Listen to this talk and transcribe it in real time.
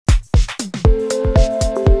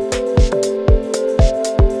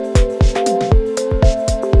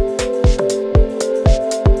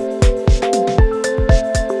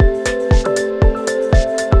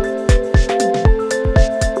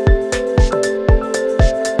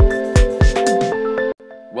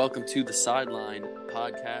welcome to the Sideline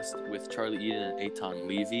podcast with Charlie Eden and Eitan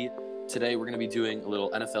Levy. Today we're going to be doing a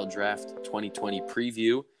little NFL Draft 2020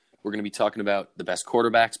 preview. We're going to be talking about the best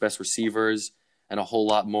quarterbacks, best receivers, and a whole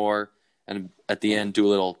lot more. And at the end, do a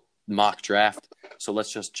little mock draft. So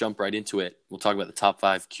let's just jump right into it. We'll talk about the top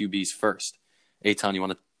 5 QBs first. Eitan, you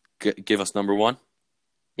want to give us number 1?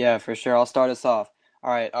 Yeah, for sure. I'll start us off.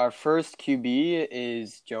 All right, our first QB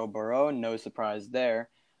is Joe Burrow. No surprise there.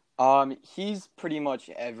 He's pretty much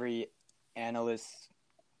every analyst's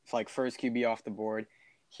first QB off the board.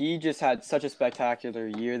 He just had such a spectacular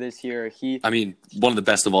year this year. One of the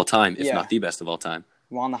best of all time, if not the best of all time.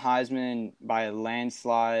 Won the Heisman by a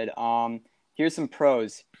landslide. Here's some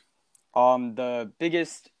pros. One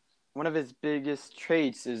of his biggest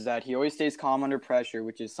traits is that he always stays calm under pressure,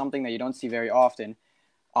 which is something that you don't see very often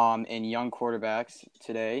in young quarterbacks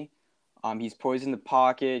today. He's poised in the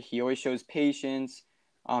pocket. He always shows patience.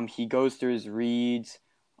 He goes through his reads,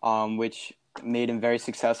 which made him very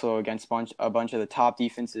successful against a bunch of the top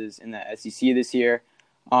defenses in the SEC this year.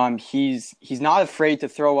 He's not afraid to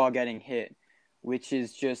throw while getting hit, which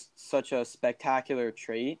is just such a spectacular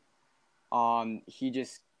trait.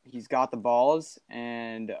 He's got the balls,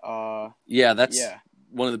 and that's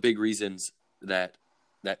one of the big reasons that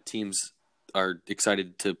teams are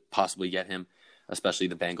excited to possibly get him, especially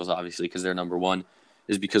the Bengals, obviously, because they're number 1,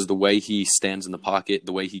 is because the way he stands in the pocket,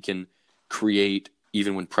 the way he can create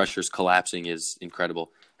even when pressure's collapsing is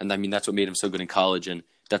incredible. And that's what made him so good in college, and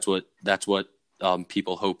that's what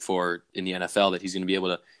people hope for in the NFL, that he's going to be able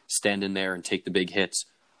to stand in there and take the big hits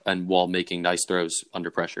and while making nice throws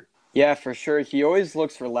under pressure. Yeah, for sure. He always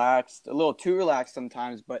looks relaxed, a little too relaxed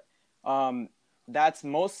sometimes, but that's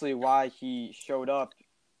mostly why he showed up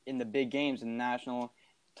in the big games, in the national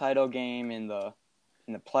title game, in the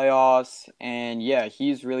playoffs. And yeah,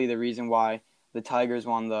 he's really the reason why the Tigers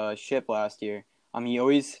won the ship last year.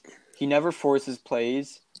 He never forces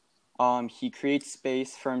plays. He creates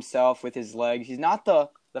space for himself with his legs. He's not the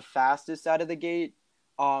fastest out of the gate,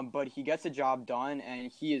 but he gets the job done,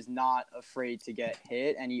 and he is not afraid to get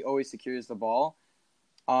hit, and he always secures the ball.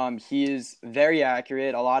 He is very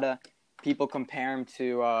accurate. A lot of people compare him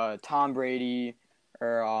to Tom Brady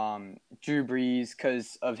or Drew Brees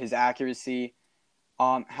because of his accuracy.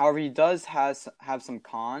 However, he does have some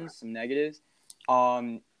cons, some negatives.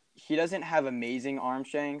 He doesn't have amazing arm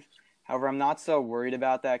strength. However, I'm not so worried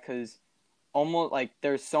about that because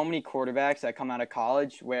there's so many quarterbacks that come out of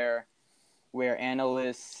college where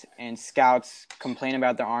analysts and scouts complain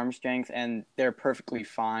about their arm strength and they're perfectly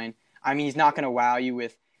fine. He's not going to wow you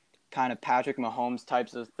with kind of Patrick Mahomes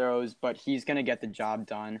types of throws, but he's going to get the job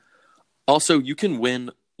done. Also, you can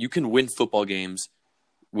win football games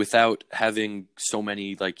without having so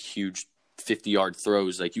many huge 50-yard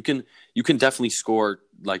throws. You can definitely score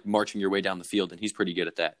marching your way down the field, and he's pretty good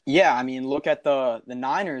at that. Yeah, look at the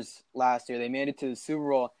Niners last year. They made it to the Super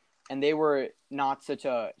Bowl, and they were not such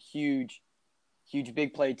a huge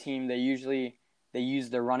big play team. They use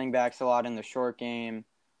their running backs a lot in the short game.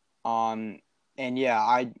 And yeah,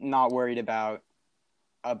 I'm not worried about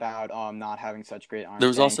not having such great arm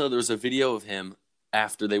strength. There was a video of him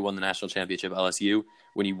after they won the national championship, LSU,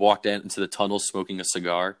 when he walked into the tunnel smoking a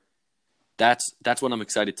cigar. That's what I'm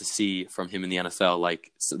excited to see from him in the NFL.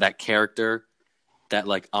 So that character, that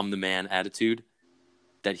I'm the man attitude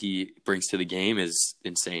that he brings to the game is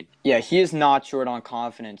insane. Yeah, he is not short on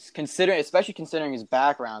confidence, especially considering his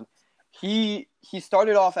background. He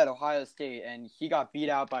started off at Ohio State, and he got beat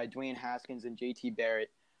out by Dwayne Haskins and J.T. Barrett.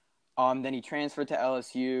 Then he transferred to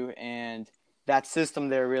LSU, and that system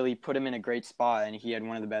there really put him in a great spot, and he had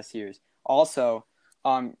one of the best years. Also,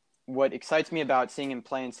 what excites me about seeing him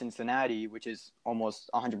play in Cincinnati, which is almost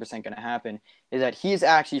 100% going to happen, is that he's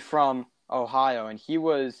actually from Ohio, and he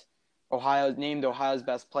was named Ohio's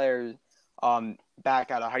best player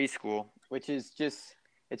back out of high school, which is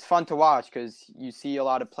it's fun to watch because you see a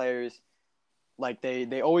lot of players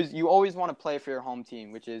you always want to play for your home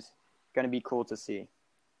team, which is going to be cool to see.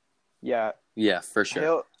 Yeah. Yeah, for sure.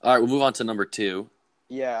 All right, we'll move on to number 2.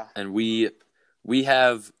 Yeah. And we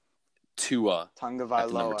have Tua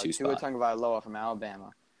Tagovailoa. Tua Tagovailoa from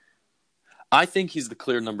Alabama. I think he's the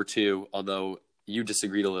clear number 2, although you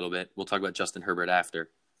disagreed a little bit. We'll talk about Justin Herbert after.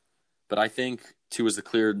 But I think Tua is the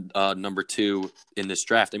clear number 2 in this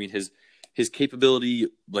draft. His capability,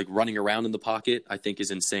 running around in the pocket, I think is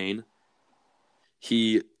insane.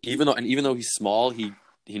 Even though he's small, he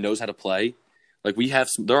knows how to play.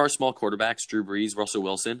 There are small quarterbacks, Drew Brees, Russell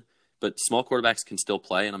Wilson, but small quarterbacks can still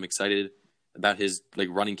play, and I'm excited about his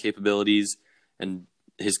running capabilities and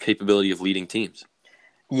his capability of leading teams.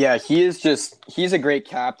 Yeah, he's a great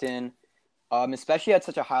captain. especially at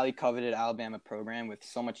such a highly coveted Alabama program with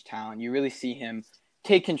so much talent. You really see him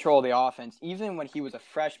take control of the offense, even when he was a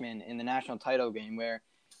freshman in the national title game, where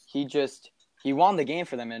he won the game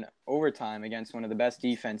for them in overtime against one of the best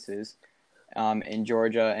defenses in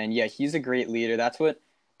Georgia. And yeah, he's a great leader. That's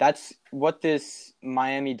what this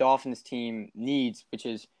Miami Dolphins team needs, which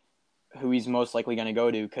is who he's most likely going to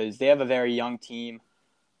go to, because they have a very young team.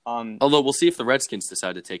 Although we'll see if the Redskins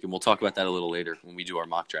decide to take him. We'll talk about that a little later when we do our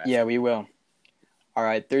mock draft. Yeah, we will. All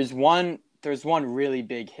right, there's one really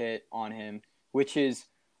big hit on him, which is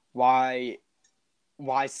why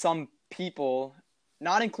some people,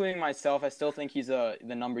 not including myself, I still think he's the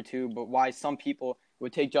number 2, but why some people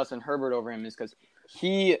would take Justin Herbert over him is because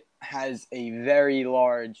he has a very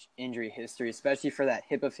large injury history, especially for that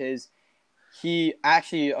hip of his.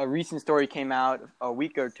 A recent story came out a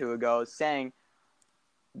week or two ago saying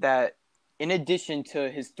that in addition to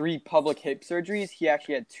his 3 public hip surgeries, he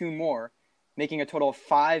actually had 2 more, making a total of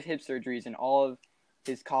 5 hip surgeries in all of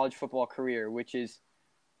his college football career, which is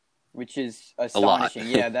astonishing.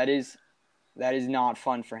 Yeah, that is not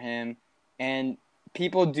fun for him. And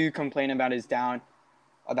people do complain about his downfield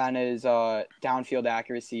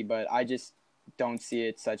accuracy, but I just don't see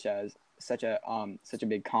it such a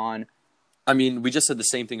big con. I mean, we just said the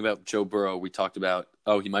same thing about Joe Burrow. We talked about,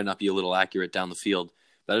 he might not be a little accurate down the field,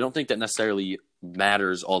 but I don't think that necessarily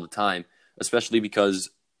matters all the time, especially because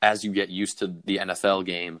as you get used to the NFL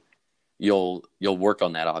game, you'll work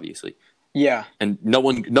on that, obviously. Yeah. And no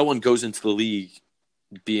one goes into the league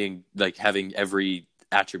being like having every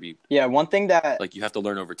attribute. Yeah, one thing that like you have to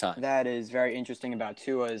learn over time. That is very interesting about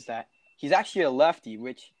Tua is that he's actually a lefty,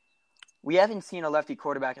 which we haven't seen a lefty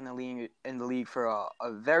quarterback in the league for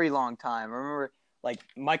a very long time. I remember, like,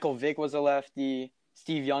 Michael Vick was a lefty,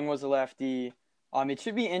 Steve Young was a lefty. It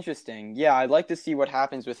should be interesting. Yeah, I'd like to see what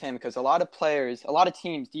happens with him because a lot of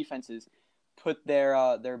teams, defenses, put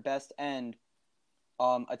their best end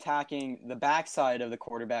attacking the backside of the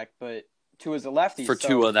quarterback, but Tua's a lefty. For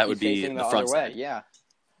Tua, that would be the front side. Yeah,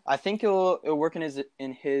 I think it'll work in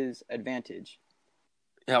his advantage.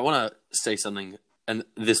 Yeah, I want to say something. And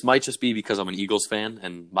this might just be because I'm an Eagles fan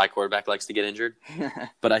and my quarterback likes to get injured.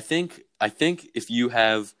 But I think if you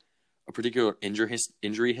have a particular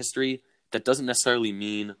injury history, that doesn't necessarily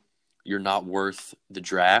mean you're not worth the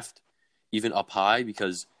draft, even up high,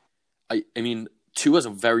 because I mean, Tua's a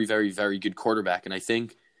very, very, very good quarterback, and I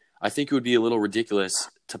think it would be a little ridiculous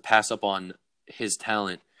to pass up on his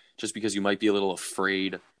talent just because you might be a little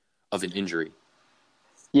afraid of an injury.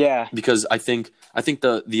 Yeah, because I think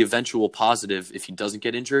the eventual positive, if he doesn't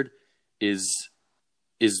get injured, is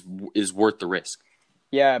worth the risk.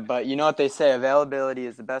 Yeah, but you know what they say: availability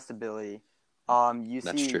is the best ability.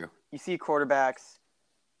 That's true. You see quarterbacks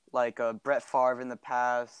like Brett Favre in the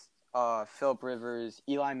past, Phillip Rivers,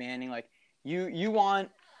 Eli Manning. Like you want,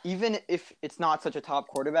 even if it's not such a top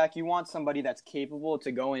quarterback, you want somebody that's capable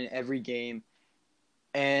to go in every game.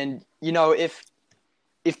 And you know, if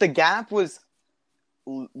the gap was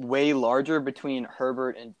way larger between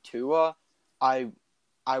Herbert and Tua, I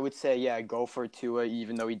would say, yeah, go for Tua,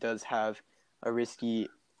 even though he does have a risky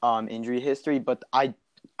injury history. But I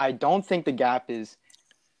don't think the gap is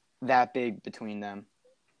that big between them.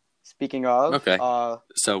 Speaking of, okay,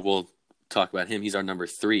 so we'll talk about him. He's our number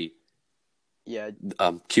 3. Yeah,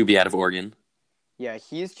 QB out of Oregon. Yeah,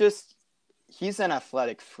 he's an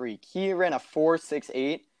athletic freak. He ran a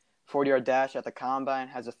 4.68 40-yard dash at the combine.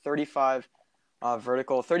 Has a 35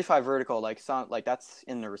 vertical, like that's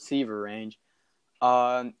in the receiver range.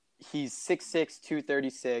 He's 6'6",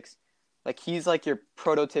 236. Like he's like your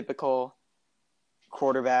prototypical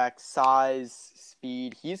quarterback, size,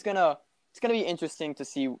 speed. It's gonna be interesting to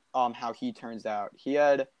see how he turns out.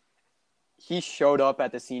 He showed up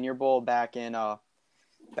at the Senior Bowl back in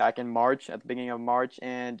March, at the beginning of March,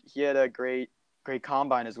 and he had a great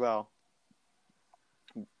combine as well.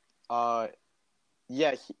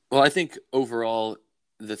 Yeah. Well, I think overall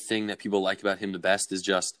the thing that people like about him the best is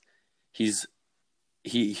just his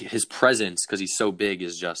presence, because he's so big,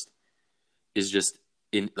 is just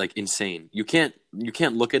insane. You can't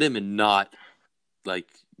look at him and not like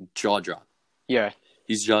jaw drop. Yeah.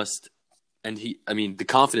 He's just, and the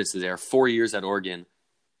confidence is there. 4 years at Oregon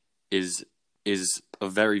is a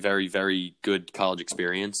very, very, very good college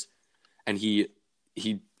experience, and he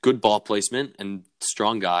good ball placement and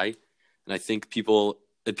strong guy. And I think people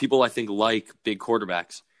like big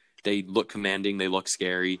quarterbacks. They look commanding, they look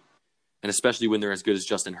scary, and especially when they're as good as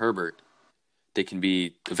Justin Herbert, they can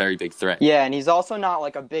be a very big threat. Yeah, and he's also not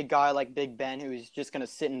like a big guy like Big Ben who's just going to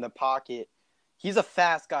sit in the pocket. He's a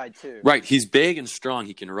fast guy too. Right, he's big and strong.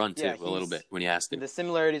 He can run too, a little bit when you ask him. The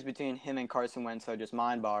similarities between him and Carson Wentz are just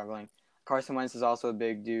mind-boggling. Carson Wentz is also a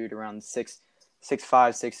big dude around 6'5",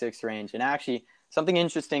 6'6" range. And actually, something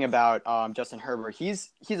interesting about Justin Herbert,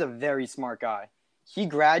 he's a very smart guy. He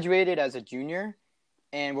graduated as a junior,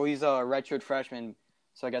 and he's a redshirt freshman,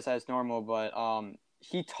 so I guess that's normal. But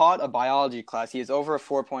he taught a biology class. He has over a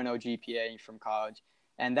 4.0 GPA from college,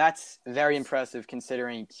 and that's very impressive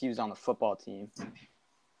considering he was on the football team.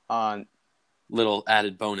 Little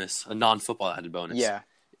added bonus, a non-football added bonus. Yeah.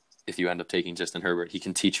 If you end up taking Justin Herbert, he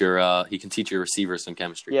can teach your receivers some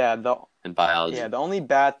chemistry. Yeah, and biology. Yeah, the only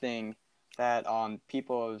bad thing that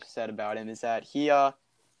people have said about him is that he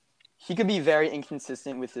could be very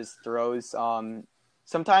inconsistent with his throws.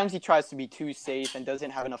 Sometimes he tries to be too safe and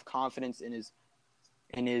doesn't have enough confidence in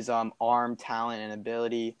his arm talent and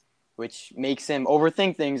ability, which makes him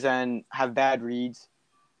overthink things and have bad reads.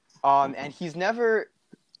 And he's not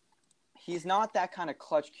that kind of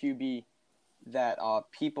clutch QB that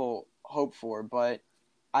people hope for, but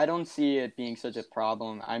I don't see it being such a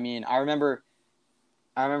problem. I mean, I remember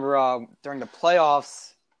during the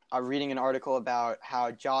playoffs, reading an article about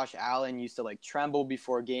how Josh Allen used to like tremble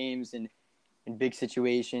before games and in big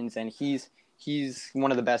situations, and he's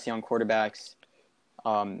one of the best young quarterbacks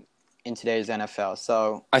in today's NFL.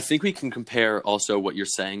 So I think we can compare also what you're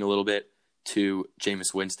saying a little bit to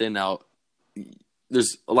Jameis Winston. Now,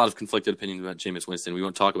 there's a lot of conflicted opinions about Jameis Winston. We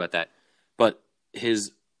won't talk about that. But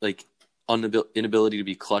his inability to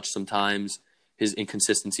be clutch sometimes, his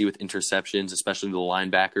inconsistency with interceptions, especially the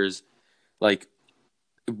linebackers, like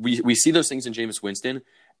we see those things in Jameis Winston.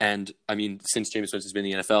 And I mean, since Jameis Winston's been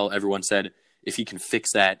in the NFL, everyone said if he can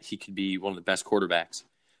fix that, he could be one of the best quarterbacks,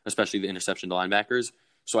 especially the interception to linebackers.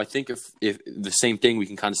 So I think if the same thing we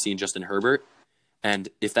can kind of see in Justin Herbert, and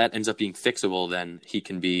if that ends up being fixable, then he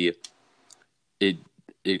can be an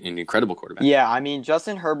incredible quarterback. Yeah, I mean,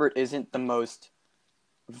 Justin Herbert isn't the most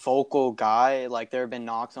vocal guy. Like, there have been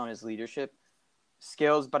knocks on his leadership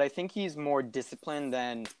skills, but I think he's more disciplined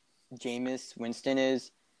than Jameis Winston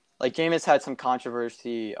is. Like, Jameis had some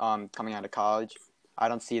controversy coming out of college. I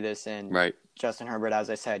don't see this in Justin Herbert.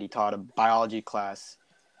 As I said, he taught a biology class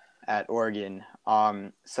at Oregon.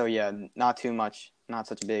 So, yeah, not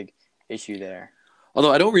such a big issue there.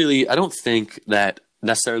 Although I don't think that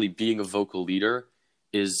necessarily being a vocal leader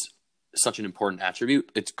is such an important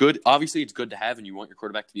attribute. It's good. Obviously, it's good to have, and you want your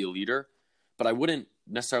quarterback to be a leader. But I wouldn't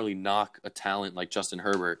necessarily knock a talent like Justin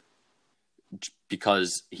Herbert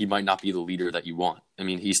because he might not be the leader that you want. I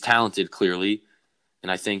mean, he's talented, clearly.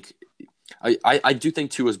 And I think I do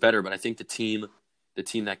think Tua is better, but I think the team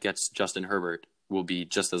that gets Justin Herbert will be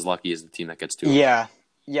just as lucky as the team that gets Tua.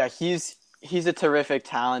 Yeah, he's a terrific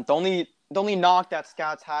talent. The only knock that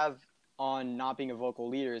scouts have on not being a vocal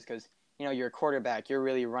leader is because, you know, you're a quarterback. You're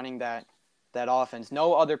really running that offense.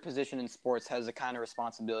 No other position in sports has the kind of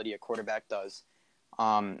responsibility a quarterback does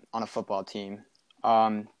on a football team.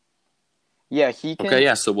 Yeah, he can. Okay,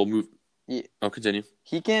 yeah. So we'll move. Yeah, I'll continue.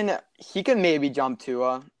 He can maybe jump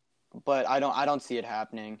Tua, but I don't see it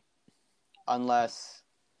happening unless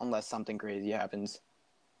something crazy happens.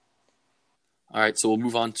 All right, so we'll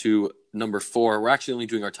move on to number 4. We're actually only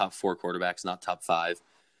doing our top 4 quarterbacks, not top 5.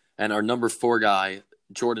 And our number 4 guy,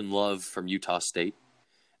 Jordan Love from Utah State.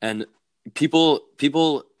 And people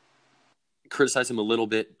criticize him a little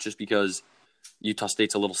bit just because Utah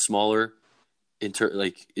State's a little smaller in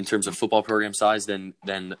terms of football program size than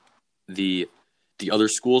the other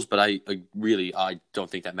schools, but I don't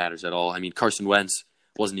think that matters at all. I mean, Carson Wentz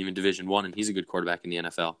wasn't even Division I, and he's a good quarterback in the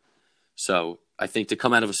NFL. So I think to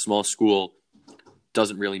come out of a small school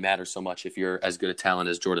doesn't really matter so much if you're as good a talent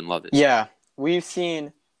as Jordan Love is. Yeah, we've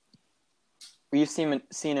seen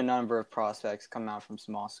a number of prospects come out from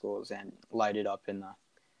small schools and light it up in the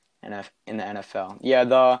NFL.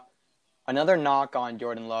 Yeah, another knock on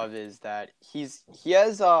Jordan Love is that he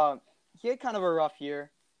had kind of a rough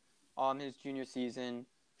year his junior season.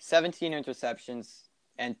 17 interceptions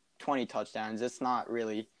and 20 touchdowns. It's not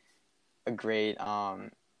really a great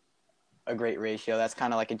ratio. That's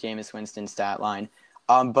kind of like a Jameis Winston stat line.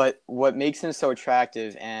 But what makes him so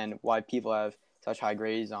attractive and why people have such high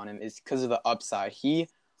grades on him is because of the upside. He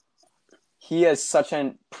has such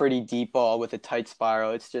a pretty deep ball with a tight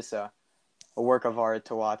spiral. It's just a work of art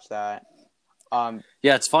to watch that.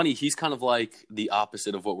 Yeah, it's funny. He's kind of like the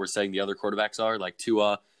opposite of what we're saying the other quarterbacks are. Like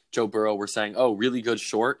Tua, Joe Burrow, we're saying, oh, really good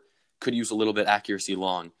short, could use a little bit accuracy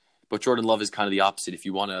long. But Jordan Love is kind of the opposite. If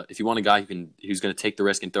you want a guy who's going to take the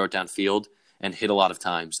risk and throw it downfield and hit a lot of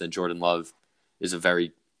times, then Jordan Love is a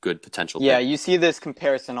very good potential. Yeah, pick. You see this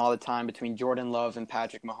comparison all the time between Jordan Love and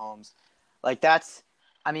Patrick Mahomes. Like that's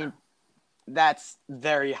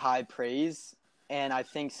very high praise, and I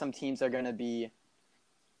think some teams are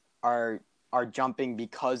are jumping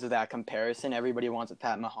because of that comparison. Everybody wants a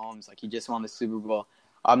Pat Mahomes, like he just won the Super Bowl.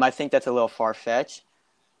 I think that's a little far fetched.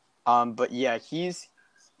 But yeah, he's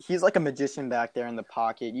like a magician back there in the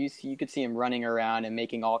pocket. You could see him running around and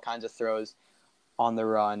making all kinds of throws on the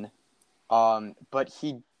run. But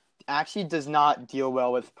he actually does not deal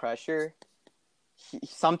well with pressure.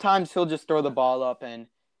 Sometimes he'll just throw the ball up and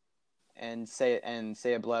say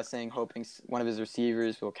a blessing, hoping one of his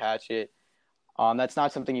receivers will catch it. That's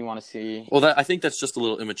not something you want to see. Well, I think that's just a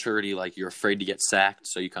little immaturity. Like you're afraid to get sacked,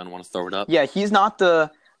 so you kind of want to throw it up. Yeah, he's not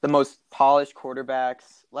the most polished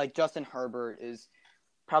quarterbacks. Like Justin Herbert is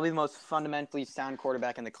probably the most fundamentally sound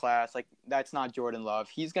quarterback in the class. Like that's not Jordan Love.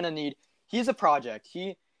 He's a project.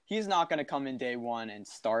 He's not going to come in day one and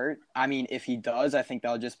start. I mean, if he does, I think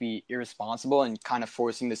that'll just be irresponsible and kind of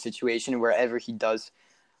forcing the situation wherever he does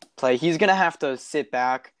play. He's going to have to sit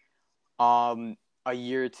back a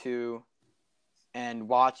year or two and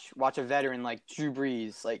watch a veteran like Drew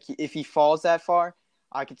Brees. Like if he falls that far,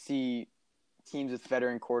 I could see teams with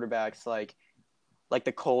veteran quarterbacks like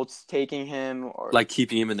the Colts taking him, or like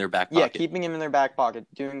keeping him in their back pocket. Yeah, keeping him in their back pocket,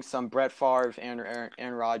 doing some Brett Favre and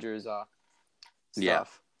Aaron Rodgers stuff. Yeah,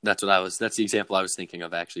 that's the example I was thinking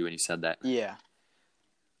of actually when you said that. Yeah.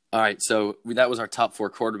 All right, so that was our top 4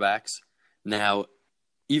 quarterbacks. Now,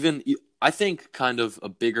 even I think kind of a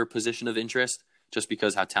bigger position of interest, just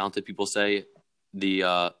because how talented people say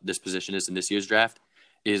this position is in this year's draft,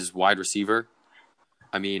 is wide receiver.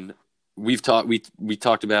 I mean, we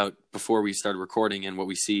talked about before we started recording, and what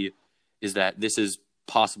we see is that this is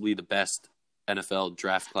possibly the best NFL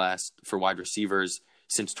draft class for wide receivers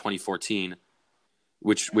since 2014,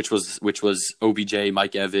 which was OBJ,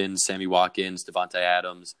 Mike Evans, Sammy Watkins, Devontae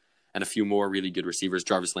Adams, and a few more really good receivers,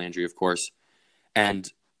 Jarvis Landry, of course.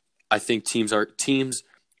 And I think teams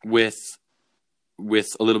with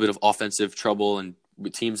a little bit of offensive trouble, and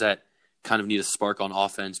with teams that kind of need a spark on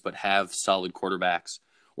offense but have solid quarterbacks,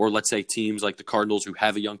 or let's say teams like the Cardinals who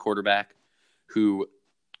have a young quarterback who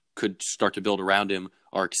could start to build around him,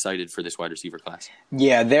 are excited for this wide receiver class.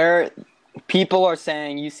 Yeah, people are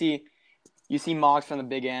saying you see mocks from the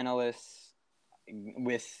big analysts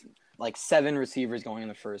with like 7 receivers going in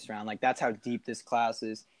the first round. Like that's how deep this class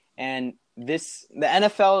is. And the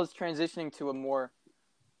NFL is transitioning to a more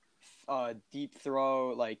deep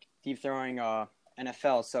throwing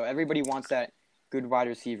NFL. So everybody wants that good wide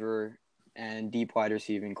receiver and deep wide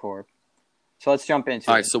receiving core. So let's jump into it.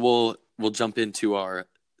 All right, so we'll jump into our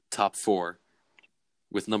top 4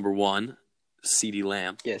 with number 1, CeeDee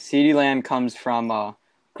Lamb. Yeah, CeeDee Lamb comes from a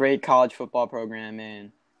great college football program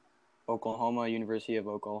in Oklahoma, University of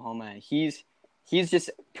Oklahoma. And he's just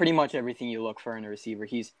pretty much everything you look for in a receiver.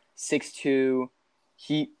 He's 6'2".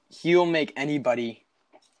 He'll make anybody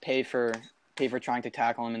pay for trying to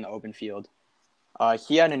tackle him in the open field.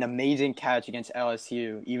 He had an amazing catch against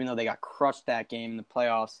LSU, even though they got crushed that game in the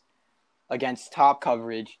playoffs against top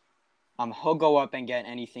coverage. He'll go up and get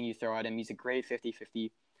anything you throw at him. He's a great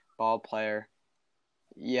 50-50 ball player.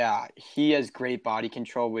 Yeah, he has great body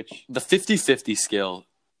control, which... The 50-50 skill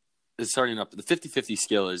is starting up. The 50-50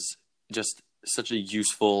 skill is just such a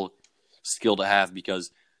useful skill to have,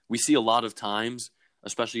 because we see a lot of times,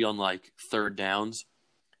 especially on like third downs,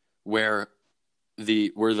 where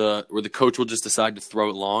the coach will just decide to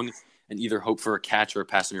throw it long and either hope for a catch or a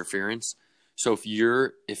pass interference. So if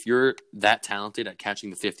you're that talented at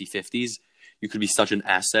catching the 50-50s, you could be such an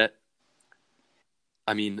asset.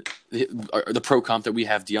 I mean, the pro comp that we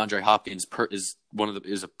have, DeAndre Hopkins,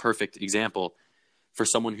 is a perfect example for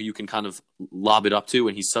someone who you can kind of lob it up to,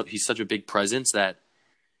 and he's such a big presence that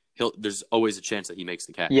there's always a chance that he makes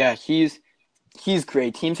the catch. Yeah, he's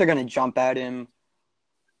great. Teams are going to jump at him.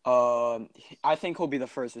 I think he'll be the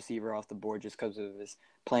first receiver off the board just because of his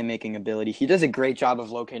playmaking ability. He does a great job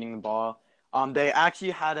of locating the ball. They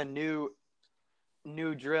actually had a new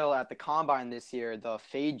drill at the combine this year, the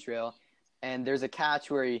fade drill, and there's a catch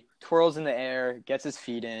where he twirls in the air, gets his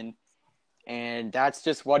feet in, and that's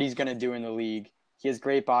just what he's going to do in the league. He has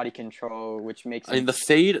great body control, which makes him... I mean, the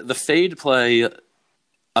fade play,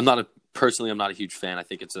 I'm not a huge fan. I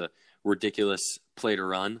think it's a ridiculous play to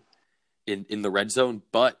run in the red zone.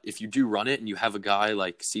 But if you do run it and you have a guy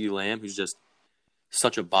like CeeDee Lamb who's just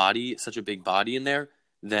such a big body in there,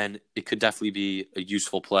 then it could definitely be a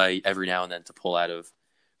useful play every now and then to pull out of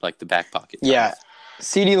like the back pocket. Yeah.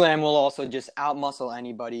 CeeDee Lamb will also just outmuscle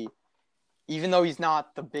anybody. Even though he's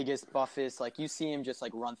not the biggest, buffest, like you see him just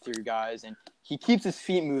like run through guys, and he keeps his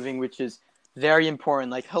feet moving, which is very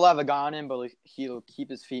important. Like he'll have a guy on him, but like, he'll keep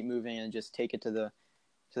his feet moving and just take it to the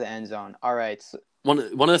end zone. All right. So, one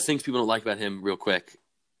of the things people don't like about him, real quick,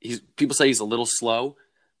 people say he's a little slow,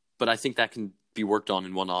 but I think that can be worked on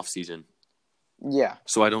in one off season. Yeah.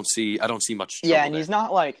 So I don't see much Yeah, trouble and there. he's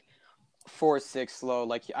not like 4.6 slow.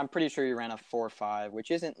 Like I'm pretty sure he ran a 4.5,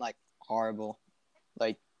 which isn't like horrible.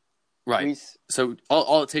 Like Right. we, So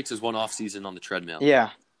all it takes is one off season on the treadmill. yeah,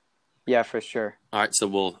 yeah, for sure. All right, so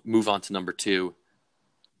we'll move on to number 2.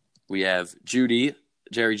 We have Jerry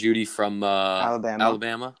Jeudy from Alabama.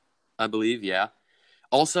 Alabama, I believe. Yeah.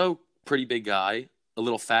 Also, pretty big guy, a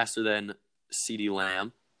little faster than CeeDee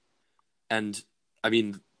Lamb, and I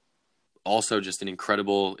mean, also just an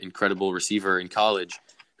incredible receiver in college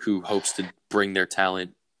who hopes to bring their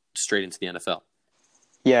talent straight into the NFL.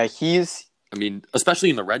 Yeah, I mean, especially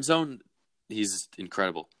in the red zone, he's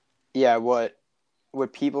incredible. yeah. What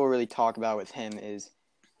people really talk about with him is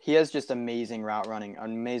he has just amazing route running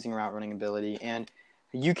ability, and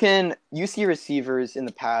you see receivers in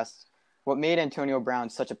the past. What made Antonio Brown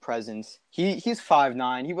such a presence? He's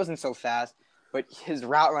 5'9". He wasn't so fast, but his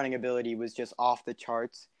route running ability was just off the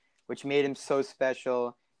charts, which made him so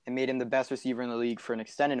special and made him the best receiver in the league for an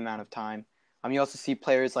extended amount of time. You also see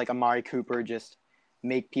players like Amari Cooper just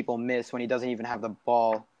make people miss when he doesn't even have the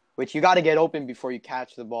ball, which you got to get open before you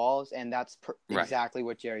catch the balls, and that's Right. exactly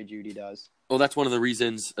what Jerry Jeudy does. Well, that's one of the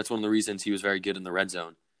reasons he was very good in the red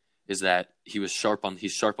zone, is that he's sharp on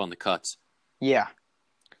the cuts. Yeah.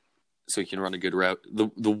 So he can run a good route.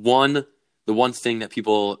 The one thing that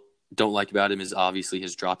people don't like about him is obviously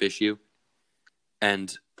his drop issue.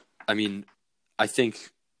 And I mean, I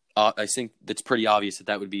think it's pretty obvious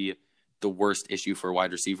that would be the worst issue for a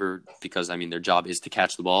wide receiver, because I mean their job is to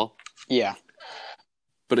catch the ball. Yeah.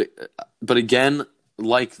 But again,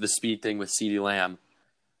 like the speed thing with CeeDee Lamb,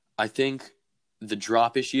 I think the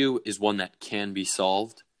drop issue is one that can be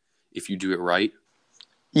solved if you do it right.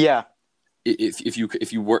 Yeah. If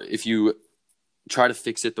you try to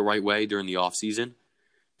fix it the right way during the off season,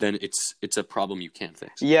 then it's a problem you can't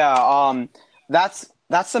fix. Yeah.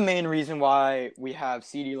 That's the main reason why we have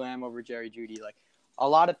CeeDee Lamb over Jerry Jeudy. Like a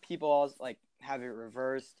lot of people always like have it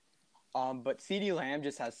reversed. But CeeDee Lamb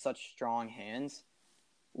just has such strong hands,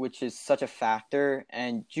 which is such a factor,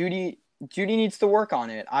 and Jeudy needs to work on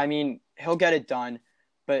it. I mean, he'll get it done,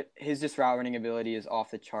 but his just route running ability is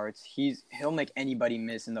off the charts. He'll make anybody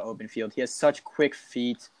miss in the open field. He has such quick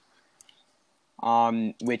feet,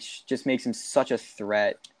 which just makes him such a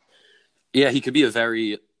threat. Yeah, he could be a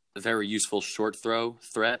very useful short throw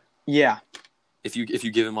threat. Yeah. If you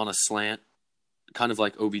give him on a slant, kind of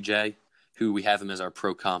like OBJ, who we have him as our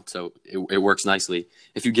pro comp, so it works nicely.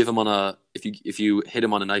 If you give him if you hit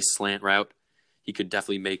him on a nice slant route, he could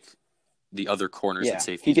definitely make the other corners and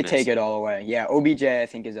safeties he could miss. take it all away. Yeah, OBJ I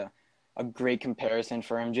think is a great comparison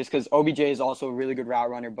for him, just because OBJ is also a really good route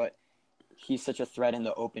runner, but he's such a threat in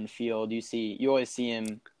the open field. You always see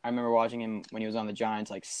him. I remember watching him when he was on the Giants,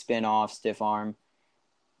 like spin off, stiff arm.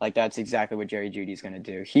 Like that's exactly what Jerry Jeudy's going to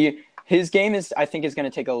do. His game is going to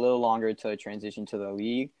take a little longer to transition to the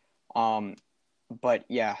league. But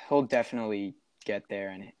yeah, he'll definitely get there,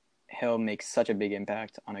 and he'll make such a big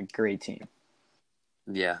impact on a great team.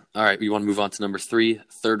 Yeah. All right. We want to move on to number 3,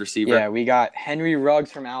 third receiver. Yeah, we got Henry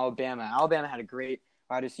Ruggs from Alabama. Alabama had a great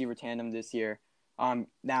wide receiver tandem this year.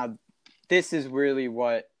 Now this is really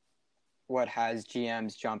what has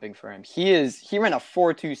GMs jumping for him. He ran a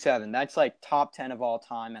 4.27. That's like top 10 of all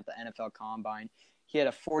time at the NFL Combine. He had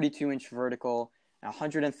a 42-inch vertical, a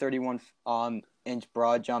 131-inch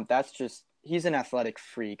broad jump. He's an athletic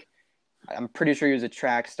freak. I'm pretty sure he was a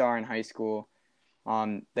track star in high school.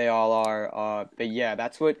 They all are. But yeah,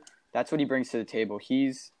 that's what he brings to the table.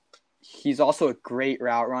 He's also a great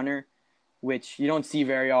route runner, which you don't see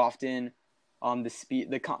very often. Well,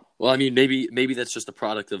 I mean, maybe that's just a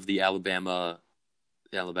product of the Alabama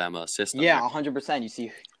system. Yeah, 100%. You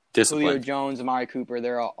see Discipline. Julio Jones, Amari Cooper,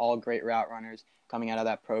 they're all great route runners coming out of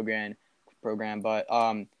that program. But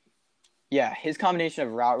yeah, his combination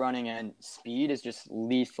of route running and speed is just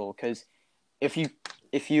lethal, because if you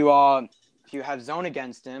have zone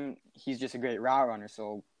against him, he's just a great route runner,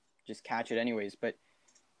 so just catch it anyways. But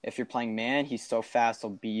if you're playing man, he's so fast,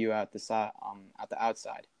 he'll beat you at the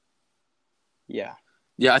outside. Yeah.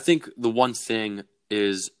 Yeah, I think the one thing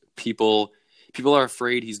is people are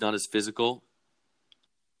afraid he's not as physical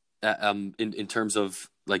in terms of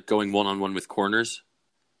like going one-on-one with corners.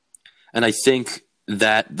 And I think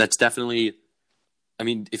that's definitely, I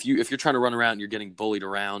mean, if you're trying to run around and you're getting bullied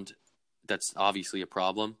around, that's obviously a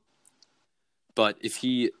problem. But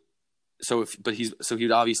he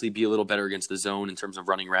would obviously be a little better against the zone in terms of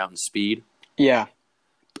running around and speed. Yeah.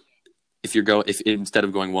 If instead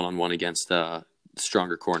of going one-on-one against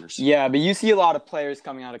stronger corners. Yeah, but you see a lot of players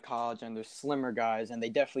coming out of college and they're slimmer guys, and they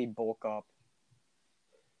definitely bulk up.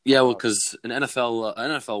 Yeah, well, because an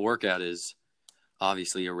NFL workout is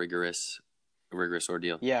obviously a rigorous rigorous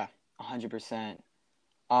ordeal. Yeah, 100%.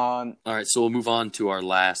 All right, so we'll move on to our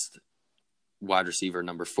last wide receiver,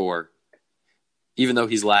 number 4. Even though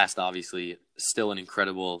he's last, obviously, still an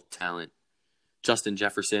incredible talent. Justin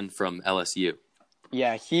Jefferson from LSU.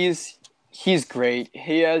 Yeah, he's great.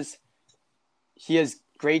 He has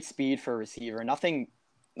great speed for a receiver. Nothing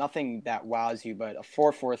that wows you, but a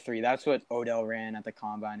 4.43. That's what Odell ran at the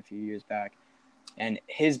combine a few years back. And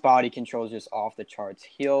his body control is just off the charts.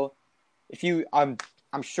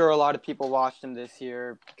 I'm sure a lot of people watched him this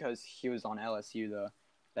year because he was on LSU, the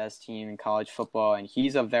best team in college football, and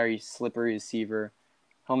he's a very slippery receiver.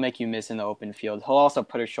 He'll make you miss in the open field. He'll also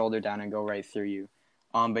put his shoulder down and go right through you.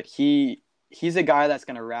 But he's a guy that's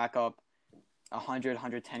going to rack up 100,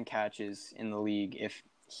 110 catches in the league if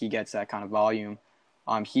he gets that kind of volume.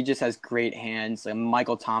 He just has great hands, a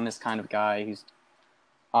Michael Thomas kind of guy who's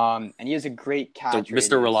and he has a great catch. So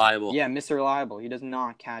Mr. Reliable. Yeah, Mr. Reliable. He does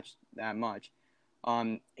not catch that much.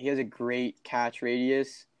 He has a great catch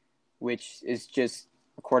radius, which is just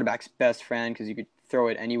a quarterback's best friend because you could throw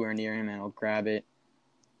it anywhere near him and he'll grab it.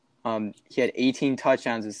 He had 18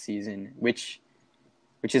 touchdowns this season, which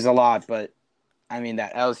is a lot, but I mean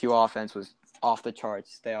that LSU offense was off the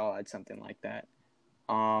charts. They all had something like that.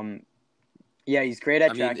 Yeah, he's great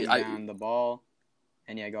at tracking down the ball.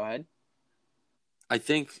 And yeah, go ahead. I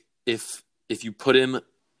think if you put him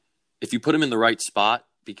in the right spot,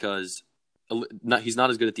 because he's not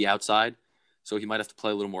as good at the outside, so he might have to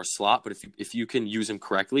play a little more slot. But if you can use him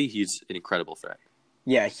correctly, he's an incredible threat.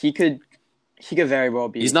 Yeah, he could very well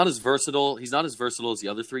be. He's not as versatile. He's not as versatile as the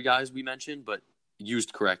other 3 guys we mentioned, but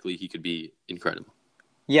used correctly, he could be incredible.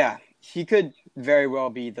 Yeah, he could very well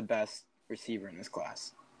be the best receiver in this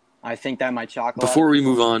class. I think that might shock a lot. Before we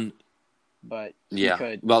move on, but yeah,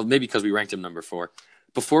 could. Well, maybe because we ranked him number 4.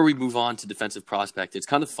 Before we move on to defensive prospect, it's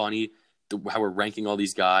kind of funny how we're ranking all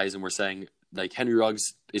these guys and we're saying like Henry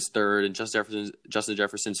Ruggs is 3rd and Justin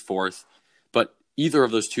Jefferson's 4th, but either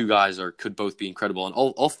of those 2 guys could both be incredible, and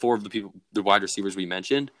all 4 of the wide receivers we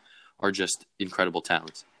mentioned are just incredible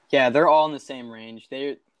talents. Yeah, they're all in the same range.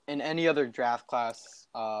 They in any other draft class,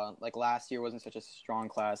 like last year wasn't such a strong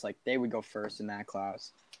class. Like they would go first in that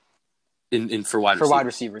class. For wide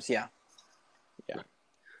receivers, yeah. Right.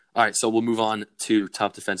 All right, so we'll move on to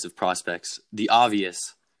top defensive prospects. The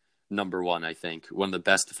obvious number 1, I think, one of the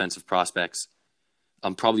best defensive prospects.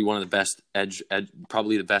 Probably one of the best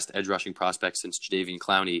probably the best edge rushing prospects since Jadeveon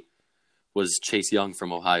Clowney was Chase Young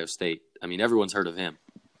from Ohio State. I mean, everyone's heard of him.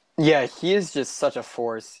 Yeah, he is just such a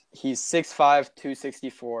force. He's 6'5",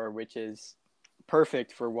 264, which is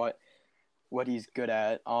perfect for what he's good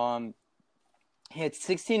at. He had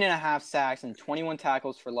 16.5 sacks and 21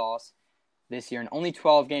 tackles for loss this year in only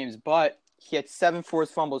 12 games, but he had 7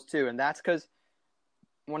 forced fumbles too, and that's because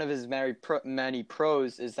one of his many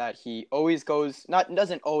pros is that he always goes –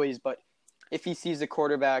 doesn't always, but if he sees the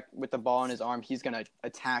quarterback with the ball in his arm, he's going to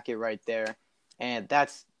attack it right there, and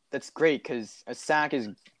that's great because a sack is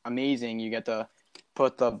amazing. You get to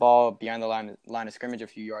put the ball behind the line of scrimmage a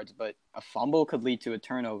few yards, but a fumble could lead to a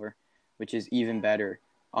turnover, which is even better.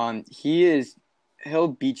 He'll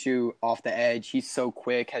beat you off the edge. He's so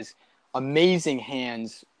quick, has amazing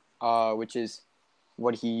hands, which is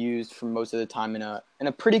what he used for most of the time in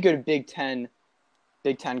a pretty good Big Ten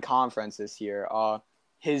conference this year.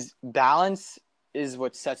 His balance is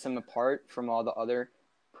what sets him apart from all the other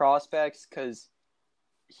prospects because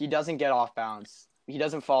he doesn't get off balance. He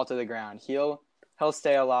doesn't fall to the ground. He'll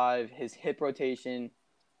stay alive. His hip rotation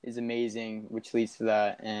is amazing, which leads to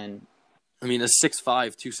that. And I mean, a 6'5",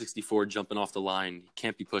 264 jumping off the line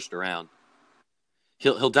can't be pushed around.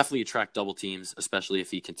 He'll definitely attract double teams, especially if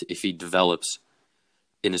he develops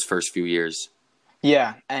in his first few years.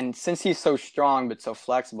 Yeah, and since he's so strong but so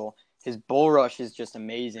flexible, his bull rush is just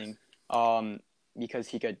amazing. Because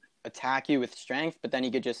he could attack you with strength, but then he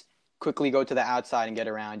could just quickly go to the outside and get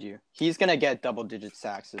around you. He's gonna get double-digit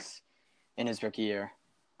sacks in his rookie year.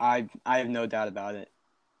 I have no doubt about it.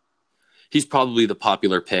 He's probably the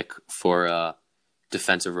popular pick for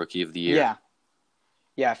defensive rookie of the year.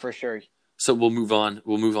 Yeah, for sure. So we'll move on.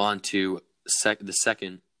 We'll move on to the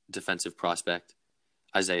second defensive prospect,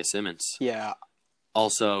 Isaiah Simmons. Yeah.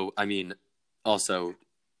 Also,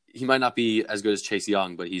 he might not be as good as Chase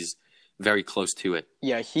Young, but he's very close to it.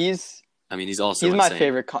 Yeah, he's also he's insane. my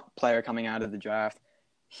favorite player coming out of the draft.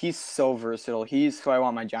 He's so versatile. He's who I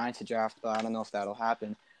want my Giants to draft, but I don't know if that'll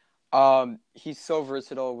happen. He's so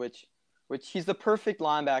versatile, which he's the perfect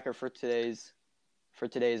linebacker for today's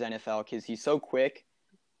NFL because he's so quick.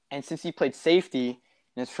 And since he played safety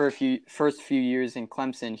in his first few years in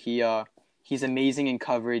Clemson, he's amazing in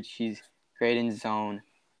coverage. He's great in zone.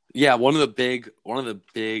 Yeah, one of the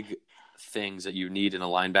big things that you need in a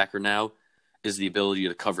linebacker now is the ability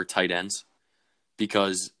to cover tight ends,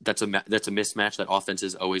 because that's a mismatch that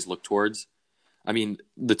offenses always look towards. I mean,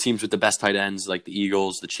 the teams with the best tight ends, like the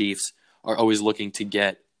Eagles, the Chiefs, are always looking to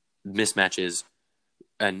get mismatches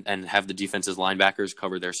and have the defense's linebackers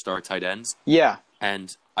cover their star tight ends. Yeah.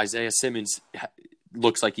 And Isaiah Simmons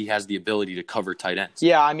looks like he has the ability to cover tight ends.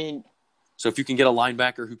 Yeah, I mean, so if you can get a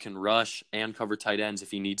linebacker who can rush and cover tight ends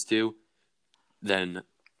if he needs to, then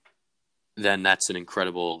that's an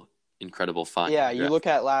incredible find. yeah, you look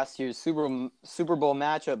at last year's Super Bowl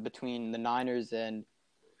matchup between the Niners and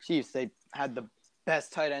Chiefs. They had the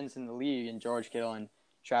best tight ends in the league in George Kittle and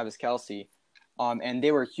Travis Kelce. And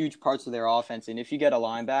they were huge parts of their offense. And if you get a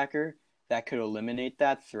linebacker that could eliminate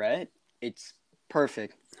that threat, it's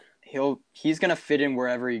perfect. He's going to fit in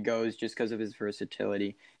wherever he goes just because of his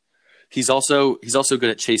versatility. He's also good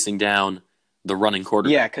at chasing down the running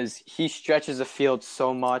quarterback. Yeah, because he stretches the field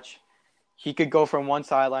so much. He could go from one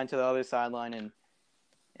sideline to the other sideline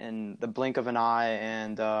in the blink of an eye.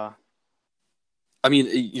 And I mean,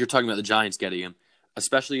 you're talking about the Giants getting him,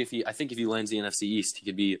 especially if he lands the NFC East, he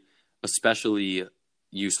could be especially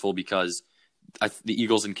useful because the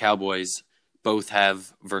Eagles and Cowboys both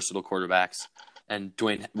have versatile quarterbacks, and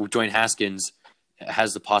Dwayne Haskins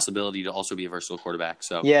has the possibility to also be a versatile quarterback.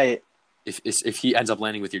 So yeah, if he ends up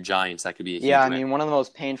landing with your Giants, that could be a huge yeah. I win. mean, one of the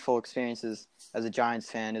most painful experiences as a Giants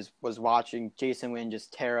fan was watching Jason Witten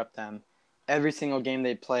just tear up them every single game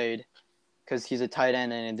they played, because he's a tight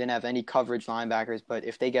end and didn't have any coverage linebackers. But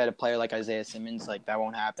if they get a player like Isaiah Simmons, like, that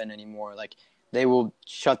won't happen anymore. Like, they will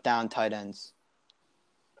shut down tight ends.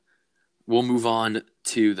 We'll move on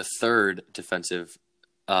to the third defensive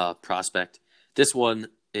prospect. This one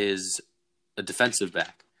is a defensive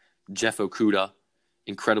back, Jeff Okudah,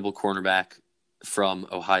 incredible cornerback from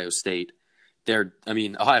Ohio State.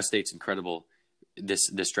 Ohio State's incredible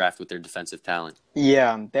this draft with their defensive talent.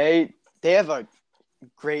 Yeah, they have a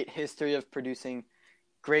great history of producing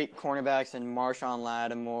great cornerbacks in Marshawn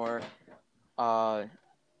Lattimore,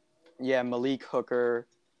 Malik Hooker.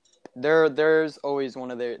 There's always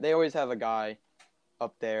they always have a guy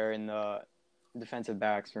up there in the defensive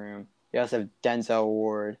backs room. You also have Denzel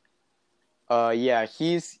Ward.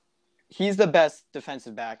 He's the best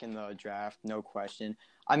defensive back in the draft, no question.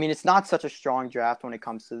 I mean, it's not such a strong draft when it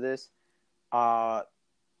comes to this. But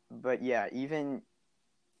yeah,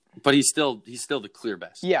 But he's still the clear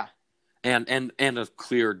best. Yeah. And a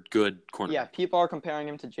clear good cornerback. Yeah, people are comparing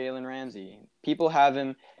him to Jalen Ramsey. People have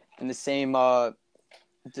him in the same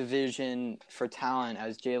division for talent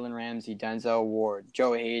as Jalen Ramsey, Denzel Ward,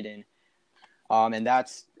 Joe Hayden. And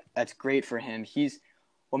that's great for him.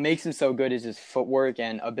 What makes him so good is his footwork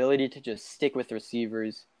and ability to just stick with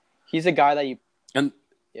receivers. He's a guy that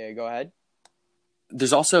go ahead.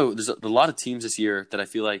 There's a lot of teams this year that I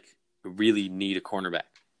feel like really need a cornerback.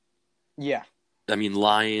 Yeah. I mean,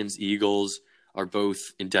 Lions, Eagles are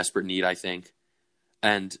both in desperate need, I think.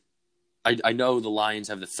 And I know the Lions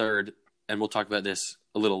have the third, and we'll talk about this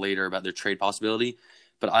a little later about their trade possibility.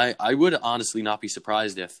 But I would honestly not be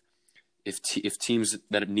surprised if teams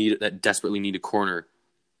that desperately need a corner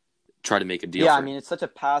try to make a deal. Yeah, I mean, it's such a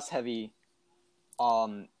pass-heavy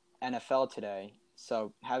NFL today.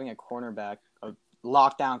 So having a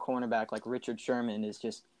lockdown cornerback like Richard Sherman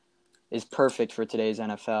is perfect for today's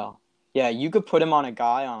NFL. Yeah, you could put him on a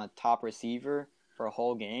guy on a top receiver for a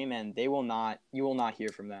whole game, and you will not hear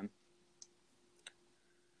from them.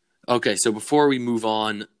 Okay, so before we move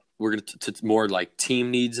on, we're going to more like team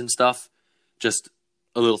needs and stuff. Just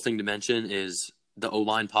a little thing to mention is the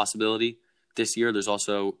O-line possibility this year. There's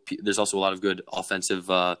also a lot of good offensive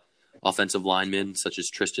linemen such as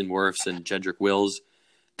Tristan Wirfs and Jedrick Wills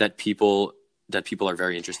that people are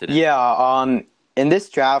very interested in. Yeah, in this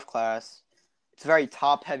draft class, it's a very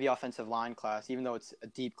top-heavy offensive line class, even though it's a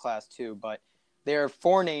deep class too. But there are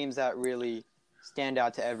four names that really stand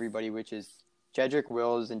out to everybody, which is Jedrick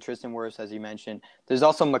Wills and Tristan Wirfs, as you mentioned. There's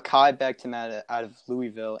also Mekhi Becton out of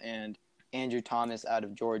Louisville and Andrew Thomas out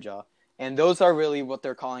of Georgia. And those are really what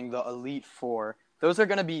they're calling the Elite Four. Those are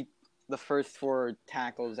going to be the first four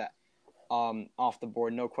tackles off the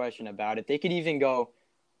board, no question about it. They could even go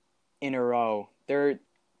in a row.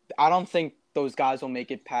 I don't think those guys will make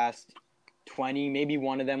it past 20. Maybe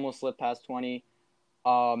one of them will slip past 20.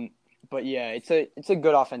 But yeah, it's a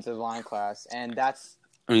good offensive line class, and that's.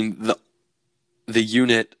 I mean, the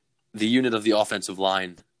unit of the offensive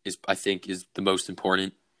line is the most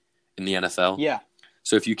important in the NFL. Yeah.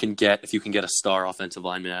 So if you can get a star offensive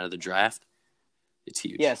lineman out of the draft, it's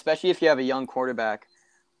huge. Yeah, especially if you have a young quarterback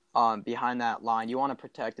behind that line, you want to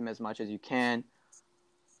protect him as much as you can.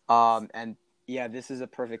 And yeah, this is a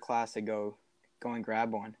perfect class to go and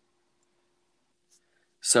grab one.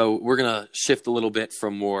 So we're gonna shift a little bit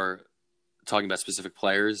from more talking about specific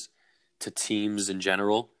players to teams in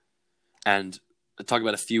general, and talk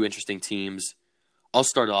about a few interesting teams. I'll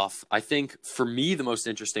start off. I think for me the most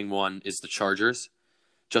interesting one is the Chargers,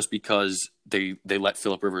 just because they let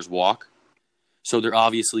Phillip Rivers walk. So they're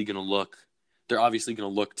obviously going to look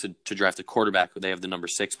to draft a quarterback. They have the number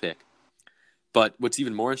 6 pick. But what's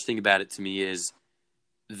even more interesting about it to me is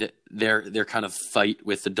that their kind of fight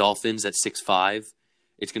with the Dolphins at 6'5".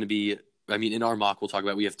 It's going to be. I mean, in our mock, we'll talk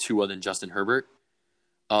about we have Tua than Justin Herbert.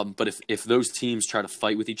 But if those teams try to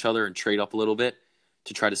fight with each other and trade up a little bit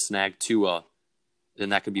to try to snag Tua, then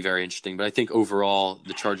that could be very interesting. But I think overall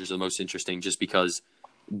the Chargers are the most interesting just because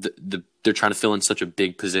they're trying to fill in such a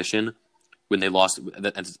big position when they lost,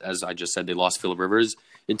 as I just said, they lost Phillip Rivers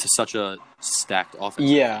into such a stacked offense.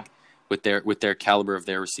 Yeah. With their caliber of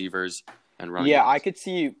their receivers and running. Yeah, I could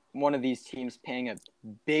see one of these teams paying a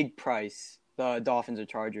big price, the Dolphins or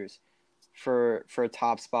Chargers, for a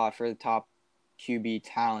top spot, for the top QB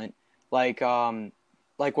talent. Like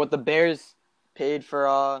what the Bears paid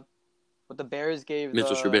for what the Bears gave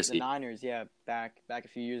Mitchell the Trubisky. Niners, back a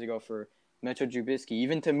few years ago for Mitchell Trubisky,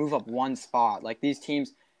 even to move up one spot. Like these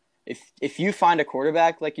teams, if you find a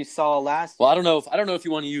quarterback like you saw last Well, I don't know if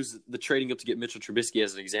you want to use the trading up to get Mitchell Trubisky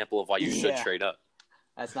as an example of why you should trade up.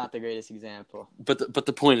 That's not the greatest example. But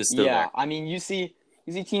the point is still there. I mean, you see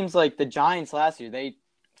teams like the Giants last year, they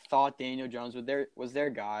thought Daniel Jones was their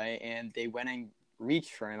guy, and they went and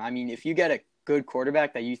reached for him. I mean, if you get a good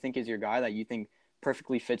quarterback that you think is your guy, that you think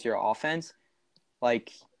perfectly fits your offense,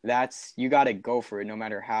 like you got to go for it no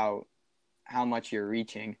matter how much you're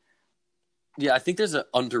reaching. Yeah, I think there's an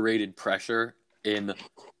underrated pressure in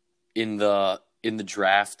the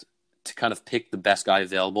draft to kind of pick the best guy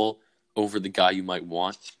available over the guy you might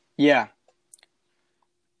want. Yeah.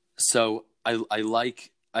 So I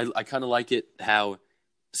kind of like it how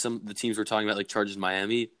some of the teams we're talking about, like Chargers,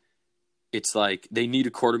 Miami, it's like they need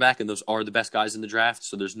a quarterback and those are the best guys in the draft.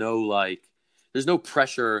 So there's no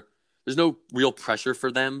pressure. There's no real pressure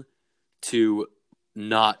for them to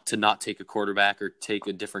not take a quarterback or take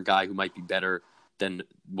a different guy who might be better than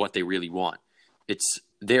what they really want.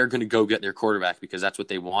 They're going to go get their quarterback because that's what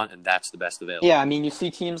they want and that's the best available. Yeah, I mean, you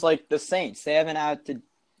see teams like the Saints. They haven't had to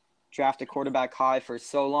draft a quarterback high for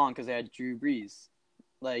so long because they had Drew Brees.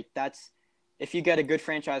 Like, if you get a good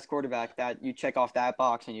franchise quarterback, that you check off that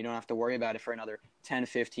box and you don't have to worry about it for another 10,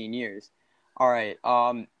 15 years. All right.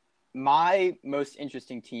 My most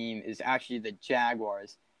interesting team is actually the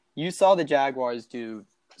Jaguars. You saw the Jaguars do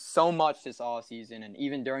so much this offseason and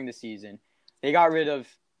even during the season. They got rid of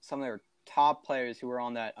some of their top players who were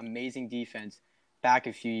on that amazing defense back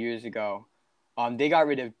a few years ago. They got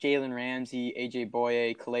rid of Jalen Ramsey, A.J.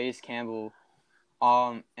 Boye, Calais Campbell.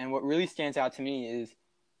 And what really stands out to me is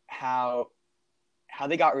how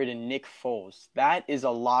they got rid of Nick Foles. That is a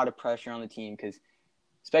lot of pressure on the team,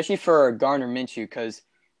 especially for Gardner Minshew, because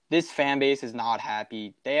this fan base is not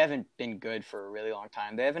happy. They haven't been good for a really long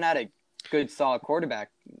time. They haven't had a good, solid quarterback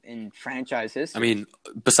in franchise history. I mean,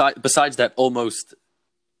 besides that almost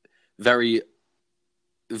very,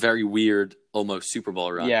 very weird almost Super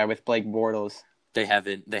Bowl run. Yeah, with Blake Bortles. They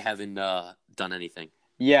haven't done anything.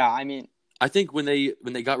 Yeah, I mean, I think when they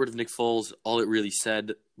got rid of Nick Foles, all it really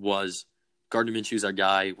said was Gardner Minshew's our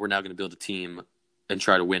guy. We're now going to build a team and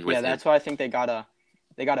try to win with him. Yeah, that's why I think they gotta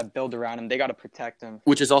build around him. They gotta protect him.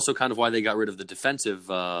 Which is also kind of why they got rid of the defensive.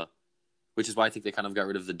 Which is why I think they kind of got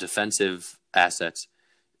rid of the defensive assets,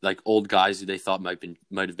 like old guys who they thought might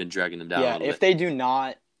have been dragging them down. Yeah, a little if bit. they do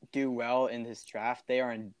not do well in this draft, they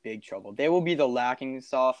are in big trouble. They will be the lacking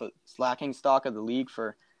stock of the league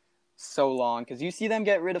for so long, because you see them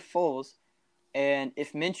get rid of Foles, and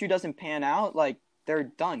if Minshew doesn't pan out, like, they're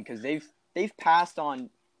done, because they've passed on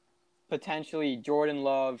potentially Jordan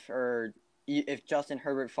Love, or if Justin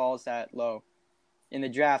Herbert falls that low in the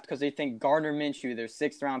draft, because they think Gardner Minshew, their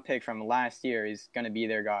 6th round pick from last year, is going to be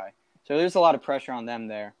their guy. So there's a lot of pressure on them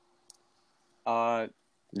there.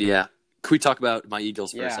 Yeah. Can we talk about my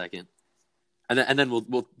Eagles for a second? And then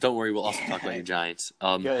we'll don't worry, we'll also talk about your Giants.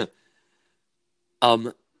 Good.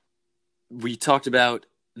 We talked about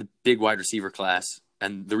the big wide receiver class,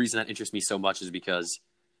 and the reason that interests me so much is because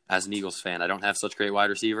as an Eagles fan, I don't have such great wide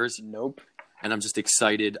receivers. Nope. And I'm just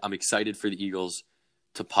excited. I'm excited for the Eagles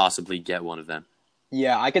to possibly get one of them.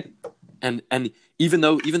 Yeah, I could. And even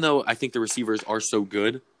though I think the receivers are so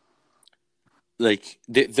good, like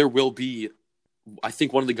there will be, I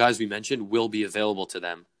think one of the guys we mentioned will be available to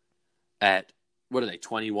them at, what are they,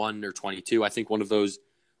 21 or 22? I think one of those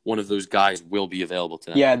guys will be available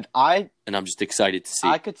to them. Yeah, and I'm just excited to see.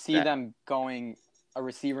 I could see them going a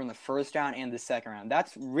receiver in the 1st round and the 2nd round.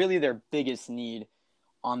 That's really their biggest need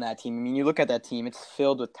on that team. I mean, you look at that team; it's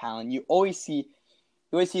filled with talent. You always see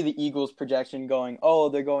the Eagles projection going, oh,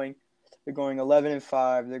 they're going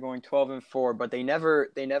 11-5, they're going 12-4, but they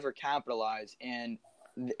never capitalize. And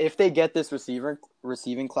if they get this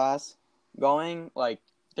receiving class going, like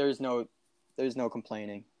there's no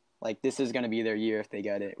complaining. Like this is going to be their year if they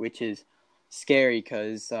get it, which is scary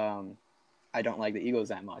because I don't like the Eagles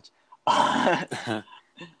that much.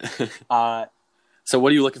 So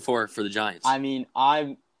what are you looking for the Giants? I mean,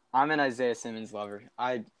 I'm an Isaiah Simmons lover.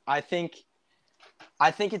 I think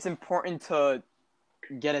it's important to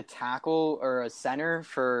get a tackle or a center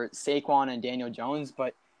for Saquon and Daniel Jones,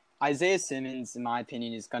 but Isaiah Simmons, in my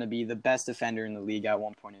opinion, is going to be the best defender in the league at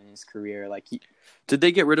one point in his career. Did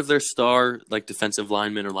they get rid of their star defensive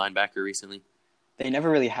lineman or linebacker recently? They never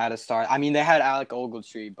really had a star. I mean, they had Alec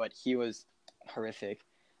Ogletree, but he was horrific.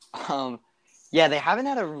 Yeah, they haven't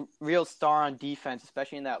had a real star on defense,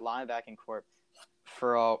 especially in that linebacking corps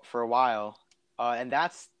for a while. And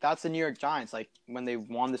that's the New York Giants. Like when they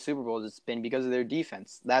won the Super Bowls, it's been because of their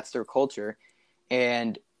defense. That's their culture.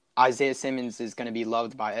 And Isaiah Simmons is going to be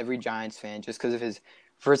loved by every Giants fan just because of his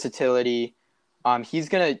versatility. He's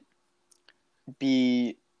going to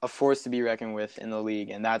be a force to be reckoned with in the league,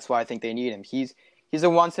 and that's why I think they need him. He's a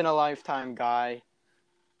once in a lifetime guy.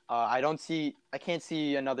 I can't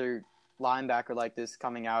see another linebacker like this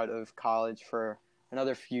coming out of college for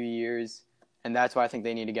another few years. And that's why I think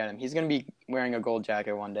they need to get him. He's going to be wearing a gold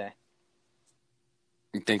jacket one day.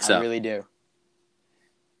 You think so? I really do.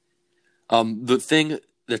 The thing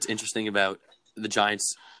that's interesting about the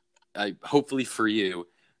Giants, hopefully for you,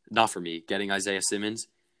 not for me, getting Isaiah Simmons,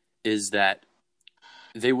 is that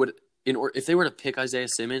they would, if they were to pick Isaiah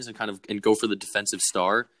Simmons and go for the defensive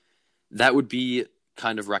star, that would be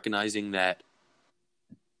kind of recognizing that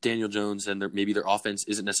Daniel Jones and maybe their offense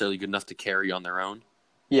isn't necessarily good enough to carry on their own.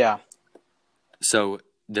 Yeah. So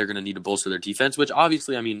they're going to need to bolster their defense, which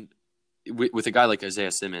obviously, I mean, with a guy like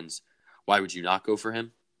Isaiah Simmons, why would you not go for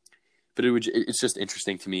him? But it's just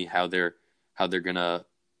interesting to me how they're gonna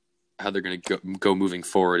go moving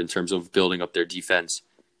forward in terms of building up their defense,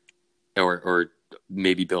 or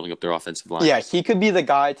maybe building up their offensive line. Yeah, he could be the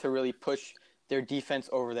guy to really push their defense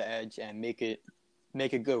over the edge and make it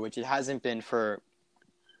good, which it hasn't been for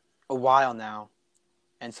a while now,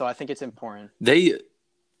 and so I think it's important. They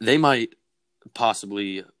might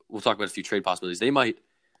possibly. We'll talk about a few trade possibilities. They might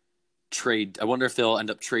trade. I wonder if they'll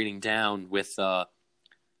end up trading down with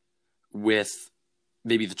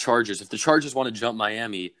maybe the Chargers. If the Chargers want to jump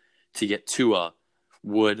Miami to get Tua,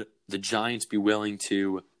 would the Giants be willing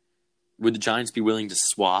to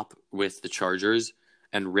swap with the Chargers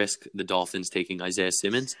and risk the Dolphins taking Isaiah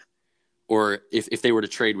Simmons? Or if they were to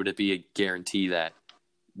trade, would it be a guarantee that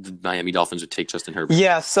the Miami Dolphins would take Justin Herbert?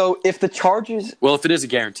 Yeah, so if the Chargers... Well, if it is a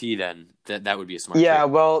guarantee, then that would be a smart trade. Yeah,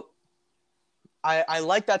 well, I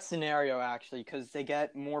like that scenario, actually, because they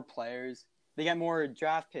get more players. They get more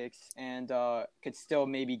draft picks and could still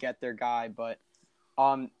maybe get their guy. But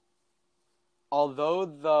although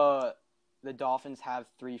the Dolphins have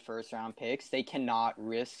 3 first-round picks, they cannot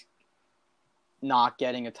risk not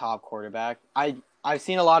getting a top quarterback. I've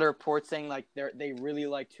seen a lot of reports saying like they really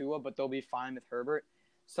like Tua, but they'll be fine with Herbert.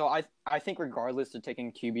 So I think regardless, they're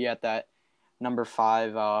taking QB at that number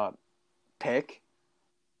 5 pick.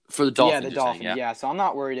 For the Dolphins, yeah, the Dolphins. Yeah, so I'm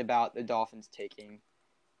not worried about the Dolphins taking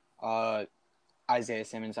Isaiah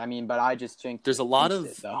Simmons. I mean, but I just think there's a lot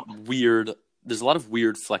of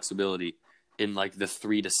weird flexibility in like the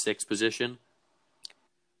 3 to 6 position,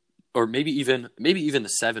 or maybe even the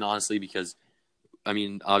 7. Honestly, because I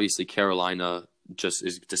mean, obviously Carolina just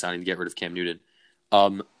is deciding to get rid of Cam Newton.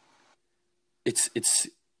 It's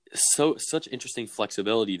such interesting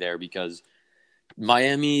flexibility there because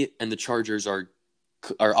Miami and the Chargers are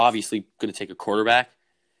obviously going to take a quarterback,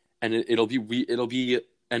 and it'll be.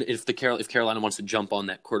 And if Carolina wants to jump on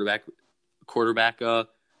that quarterback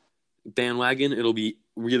bandwagon, it'll be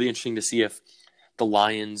really interesting to see if the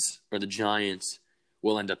Lions or the Giants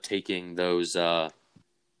will end up taking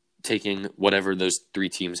whatever those 3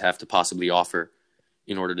 teams have to possibly offer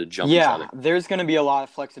in order to jump each other. Yeah, there's going to be a lot of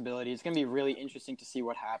flexibility. It's going to be really interesting to see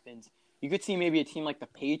what happens. You could see maybe a team like the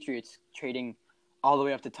Patriots trading all the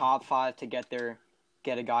way up to top 5 to get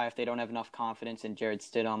a guy if they don't have enough confidence in Jarrett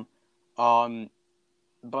Stidham.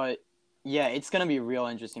 But yeah, it's gonna be real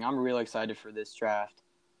interesting. I'm real excited for this draft,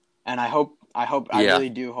 and I really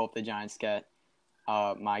do hope the Giants get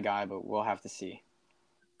my guy, but we'll have to see.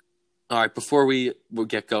 All right, before we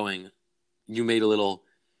get going, you made a little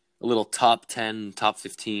top 10, top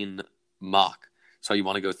 15 mock. So you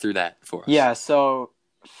want to go through that for us? Yeah. So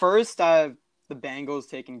first, I have the Bengals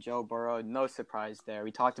taking Joe Burrow. No surprise there.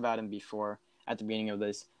 We talked about him before. at the beginning of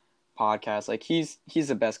this podcast. Like he's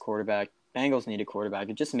the best quarterback. Bengals need a quarterback.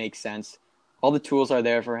 It just makes sense. All the tools are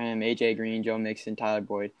there for him. AJ Green, Joe Mixon, Tyler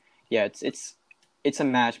Boyd. Yeah, it's a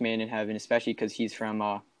match made in heaven, especially because he's from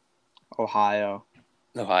Ohio.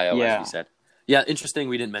 Ohio, Yeah. as we said. Yeah, interesting.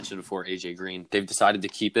 We didn't mention before AJ Green. They've decided to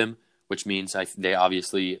keep him, which means they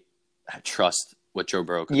obviously trust what Joe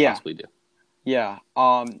Burrow could possibly do. Yeah.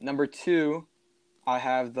 Number 2, I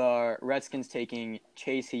have the Redskins taking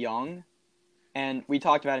Chase Young, and we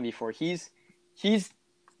talked about him before. He's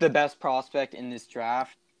the best prospect in this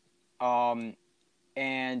draft.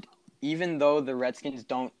 And even though the Redskins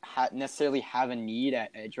don't necessarily have a need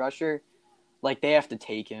at edge rusher, like they have to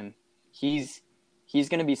take him. He's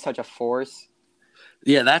going to be such a force.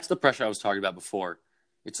 Yeah, that's the pressure I was talking about before.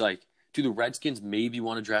 It's like, do the Redskins maybe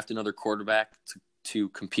want to draft another quarterback to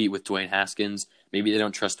compete with Dwayne Haskins? Maybe they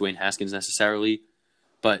don't trust Dwayne Haskins necessarily,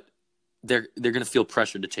 but they're going to feel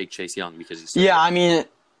pressured to take Chase Young because he's so good. I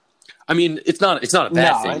mean, it's not a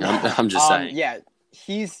bad thing. I'm just saying. Yeah,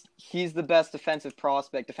 he's the best defensive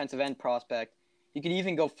end prospect. You could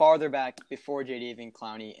even go farther back before Jadeveon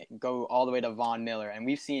Clowney, go all the way to Von Miller, and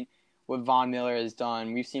we've seen what Von Miller has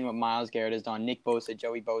done. We've seen what Myles Garrett has done, Nick Bosa,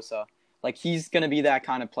 Joey Bosa. Like, he's going to be that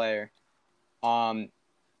kind of player.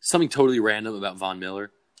 Something totally random about Von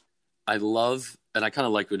Miller. I love, and I kind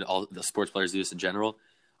of like when all the sports players do this in general.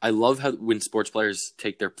 I love how when sports players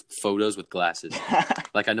take their photos with glasses.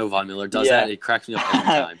 Like, I know Von Miller does that. It cracks me up every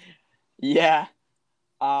time. Yeah.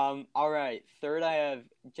 All right. Third, I have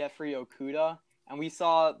Jeffrey Okudah. And we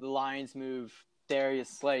saw the Lions move Darius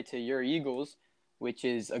Slay to your Eagles, which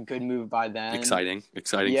is a good move by them. Exciting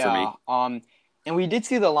for me. And we did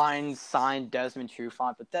see the Lions sign Desmond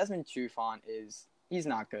Trufant, but Desmond Trufant he's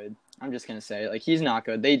not good. I'm just gonna say, like, he's not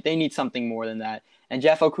good. They need something more than that. And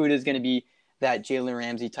Jeff Okudah is gonna be that Jalen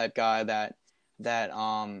Ramsey type guy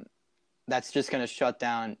that's just gonna shut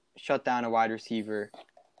down a wide receiver.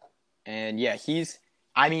 And yeah,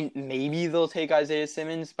 maybe they'll take Isaiah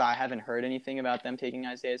Simmons, but I haven't heard anything about them taking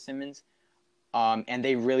Isaiah Simmons. And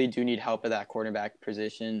they really do need help at that quarterback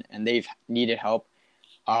position, and they've needed help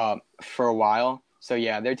for a while. So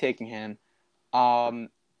yeah, they're taking him. And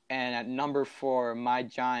at number 4, my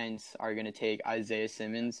Giants are going to take Isaiah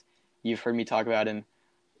Simmons. You've heard me talk about him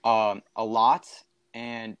a lot,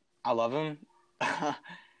 and I love him.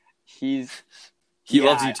 He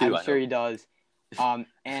loves you too. I'm sure he does. And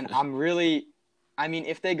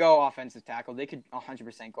if they go offensive tackle, they could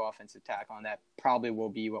 100% go offensive tackle, and that probably will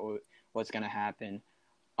be what's going to happen.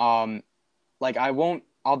 I'll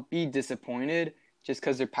be disappointed just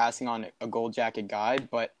because they're passing on a gold jacket guy,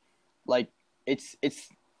 but like it's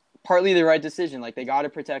partly the right decision. Like, they got to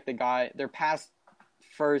protect the guy. Their past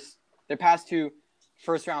 2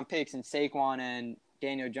 first-round picks in Saquon and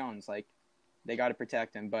Daniel Jones. Like, they got to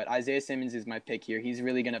protect him. But Isaiah Simmons is my pick here. He's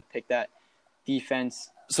really going to pick that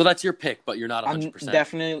defense. So that's your pick, but you're not 100%. I'm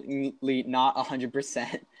definitely not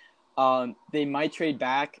 100%. They might trade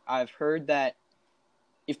back. I've heard that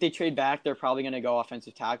if they trade back, they're probably going to go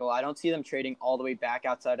offensive tackle. I don't see them trading all the way back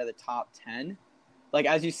outside of the top 10. Like,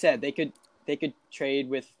 as you said, they could trade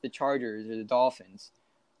with the Chargers or the Dolphins.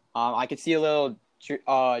 I could see a little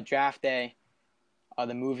draft day,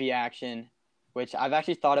 the movie action, which I've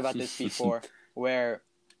actually thought about this before, where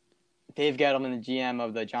Dave Gettleman, the GM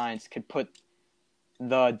of the Giants, could put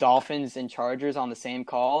the Dolphins and Chargers on the same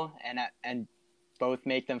call and both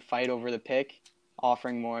make them fight over the pick,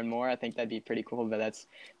 offering more and more. I think that'd be pretty cool, but that's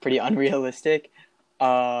pretty unrealistic.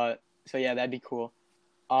 So yeah, that'd be cool.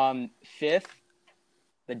 5th,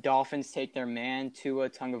 the Dolphins take their man, Tua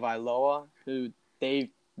Tagovailoa, who they've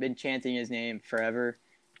been chanting his name forever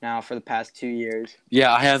now for the past 2 years.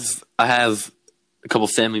 Yeah, I have a couple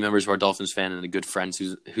of family members who are Dolphins fan and a good friend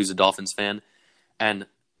who's a Dolphins fan, and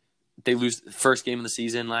they lose the first game of the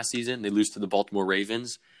season last season. They lose to the Baltimore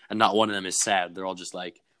Ravens, and not one of them is sad. They're all just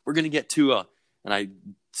like, we're going to get Tua. And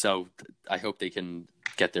I hope they can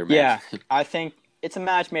get their match. Yeah, I think it's a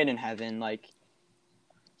match made in heaven. Like,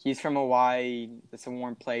 he's from Hawaii. It's a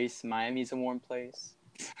warm place. Miami's a warm place.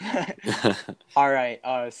 All right.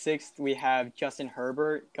 6th, we have Justin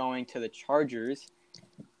Herbert going to the Chargers.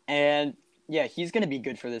 And, yeah, he's going to be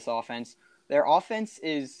good for this offense. Their offense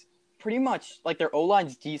is pretty much, like, their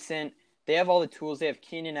O-line's decent. They have all the tools. They have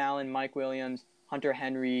Keenan Allen, Mike Williams, Hunter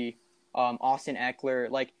Henry, Austin Eckler.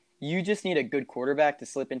 Like, you just need a good quarterback to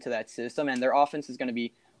slip into that system, and their offense is going to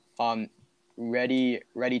be ready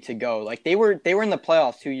to go. Like, they were in the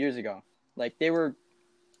playoffs 2 years ago. Like,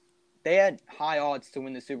 they had high odds to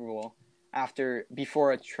win the Super Bowl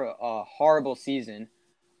before a horrible season.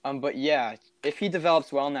 But yeah, if he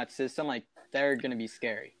develops well in that system, like, they're going to be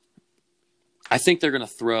scary. I think they're going to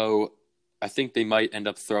throw I think they might end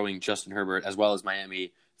up throwing Justin Herbert as well as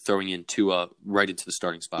Miami throwing in Tua right into the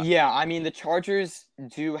starting spot. Yeah, I mean, the Chargers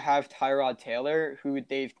do have Tyrod Taylor, who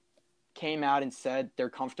they've came out and said they're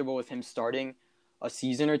comfortable with him starting a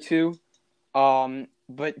season or two.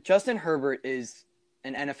 But Justin Herbert is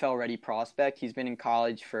an NFL-ready prospect. He's been in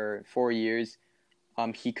college for 4 years.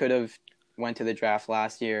 He could have went to the draft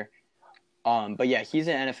last year. But yeah, he's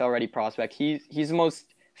an NFL-ready prospect. He's the most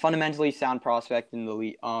fundamentally sound prospect in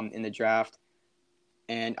the draft,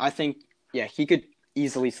 and I think he could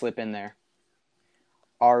easily slip in there.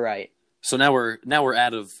 All right. So now we're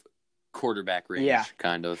out of quarterback range,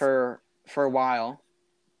 kind of for a while.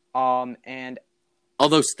 And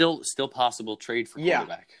although still possible trade for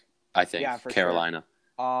quarterback, I think for Carolina.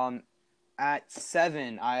 Sure. At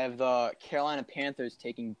 7, I have the Carolina Panthers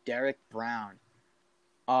taking Derek Brown.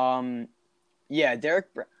 Derek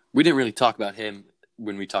Brown. We didn't really talk about him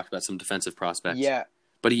when we talked about some defensive prospects. Yeah.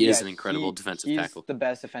 But he is an incredible defensive tackle. He's the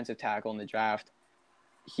best defensive tackle in the draft.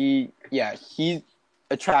 He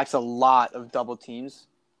attracts a lot of double teams,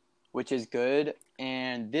 which is good.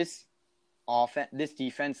 And this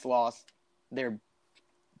defense lost their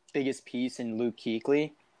biggest piece in Luke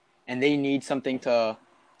Kuechly, and they need something to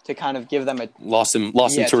kind of give them a lost him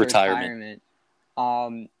to retirement.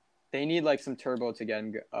 They need like some turbo to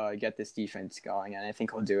get this defense going, and I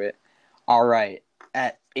think he'll do it. All right,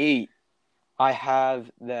 at 8, I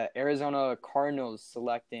have the Arizona Cardinals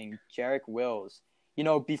selecting Jarek Wills.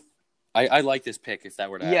 I like this pick if that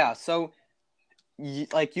were to happen. Yeah, so you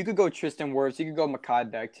could go Tristan Wirfs, you could go Mekhi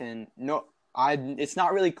Becton. No, it's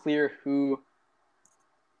not really clear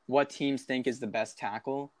what teams think is the best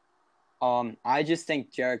tackle. I just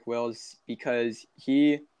think Jarek Wills because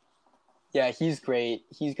he's great.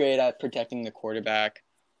 He's great at protecting the quarterback.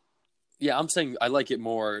 Yeah, I'm saying I like it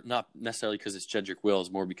more, not necessarily because it's Jedrick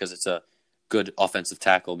Wills, more because it's a good offensive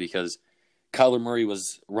tackle because Kyler Murray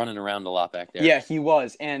was running around a lot back there. Yeah, he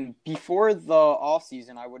was. And before the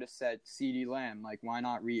offseason, I would have said CeeDee Lamb. Like, why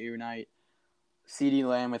not reunite CeeDee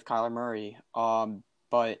Lamb with Kyler Murray?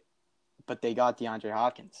 But they got DeAndre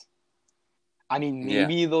Hopkins. I mean,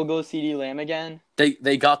 maybe they'll go CeeDee Lamb again.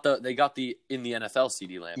 They got the in the NFL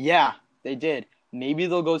CeeDee Lamb. Yeah, they did. Maybe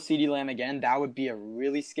they'll go CeeDee Lamb again. That would be a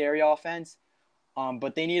really scary offense.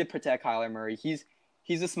 But they need to protect Kyler Murray. He's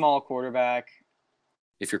a small quarterback.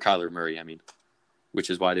 If you're Kyler Murray, I mean,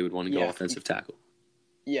 which is why they would want to go offensive tackle.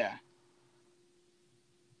 Yeah.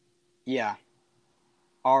 Yeah.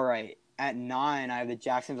 All right. At 9, I have the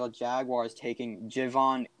Jacksonville Jaguars taking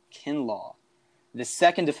Javon Kinlaw, the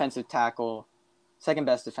second best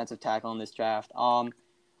defensive tackle in this draft.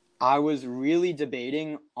 I was really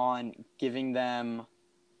debating on giving them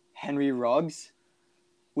Henry Ruggs,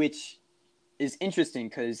 which is interesting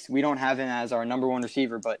because we don't have him as our number one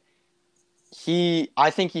receiver, but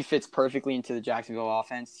I think he fits perfectly into the Jacksonville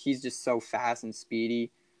offense. He's just so fast and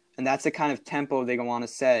speedy, and that's the kind of tempo they want to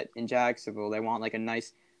set in Jacksonville. They want like a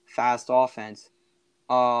nice, fast offense.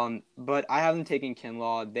 But I haven't taken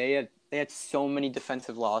Kinlaw. They had so many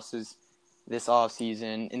defensive losses this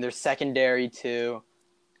offseason in their secondary too.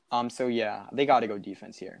 So yeah, they got to go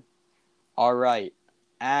defense here. All right,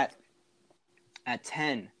 at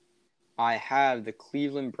 10, I have the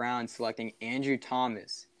Cleveland Browns selecting Andrew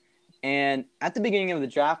Thomas. And at the beginning of the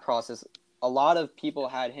draft process, a lot of people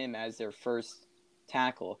had him as their first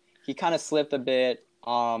tackle. He kind of slipped a bit,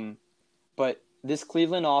 but this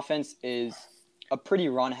Cleveland offense is a pretty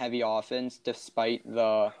run-heavy offense, despite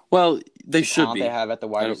the they should be. They have at the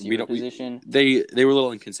wide receiver position. They were a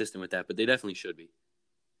little inconsistent with that, but they definitely should be.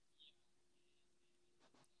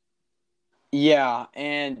 Yeah,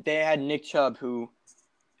 and they had Nick Chubb, who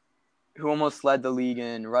almost led the league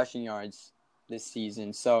in rushing yards this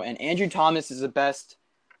season. So, and Andrew Thomas is the best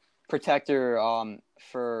protector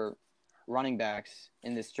for running backs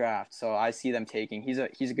in this draft. So I see them taking. He's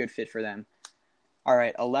a good fit for them. All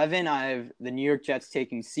right, 11. I have the New York Jets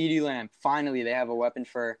taking CeeDee Lamb. Finally, they have a weapon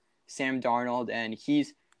for Sam Darnold, and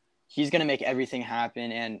he's gonna make everything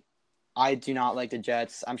happen. And I do not like the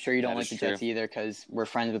Jets. I'm sure you don't like the Jets either because we're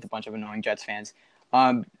friends with a bunch of annoying Jets fans.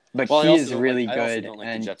 But he is really good,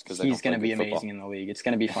 and he's going to be amazing in the league. It's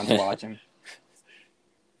going to be fun to watch him.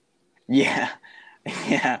 Yeah.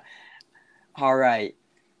 All right.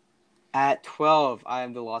 At 12, I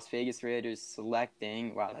have the Las Vegas Raiders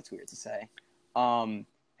selecting – wow, that's weird to say.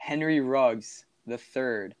 Henry Ruggs the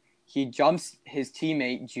third. He jumps his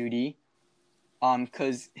teammate, Judy,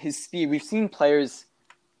 because his speed – we've seen players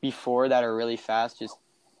before that are really fast just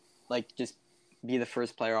be the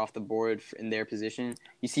first player off the board in their position.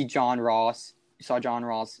 You see John Ross. You saw John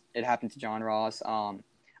Ross. It happened to John Ross.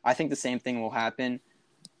 I think the same thing will happen.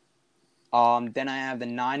 Then I have the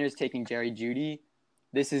Niners taking Jerry Jeudy.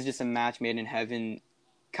 This is just a match made in heaven.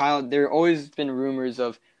 Kyle, there always been rumors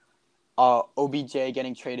of OBJ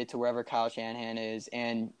getting traded to wherever Kyle Shanahan is,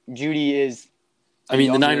 and Jeudy is a I mean,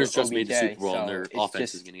 the younger Niners just made the OBJ, Super Bowl, and so their it's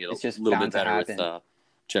offense is just going to get it's a just little bit bound to better with happen.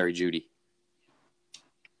 Jerry Jeudy.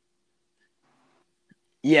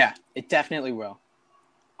 Yeah, it definitely will.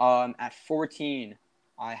 At 14,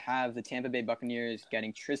 I have the Tampa Bay Buccaneers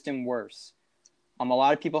getting Tristan Wirfs. A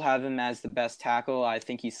lot of people have him as the best tackle. I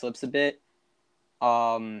think he slips a bit.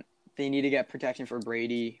 They need to get protection for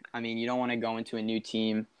Brady. I mean, you don't want to go into a new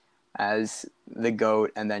team as the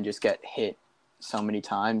GOAT and then just get hit so many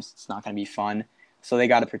times. It's not going to be fun. So they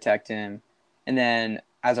got to protect him. And then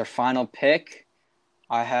as our final pick,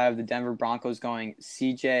 I have the Denver Broncos going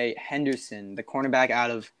C.J. Henderson, the cornerback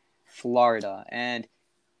out of Florida. And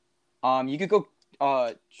you could go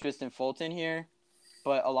Tristan Fulton here,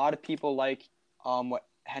 but a lot of people like what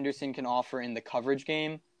Henderson can offer in the coverage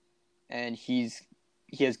game, and he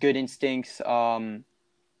has good instincts.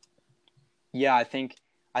 Yeah, I think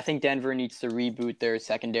Denver needs to reboot their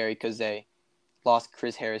secondary because they lost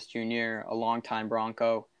Chris Harris Jr., a longtime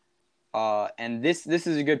Bronco, and this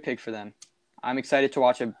is a good pick for them. I'm excited to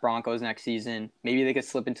watch the Broncos next season. Maybe they could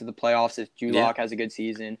slip into the playoffs if Drew Yeah. Lock has a good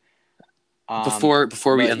season. Before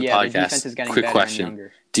we end the their defense is podcast, getting quick better question: and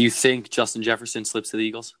younger. Do you think Justin Jefferson slips to the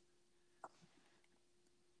Eagles?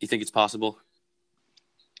 You think it's possible?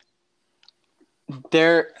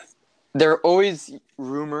 There are always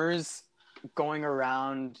rumors going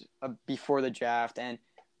around before the draft, and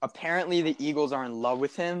apparently the Eagles are in love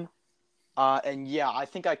with him. And yeah, I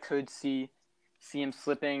think I could see him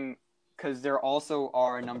slipping because there also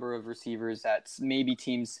are a number of receivers that maybe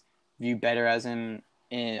teams view better as him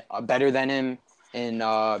better than him in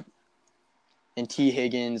T.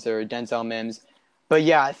 Higgins or Denzel Mims. But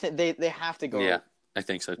yeah, I think they have to go Yeah, I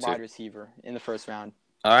think so too. wide receiver in the first round.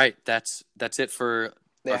 All right, that's it for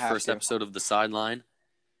They our have first to. episode of The Sideline.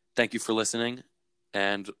 Thank you for listening,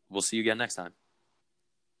 and we'll see you again next time.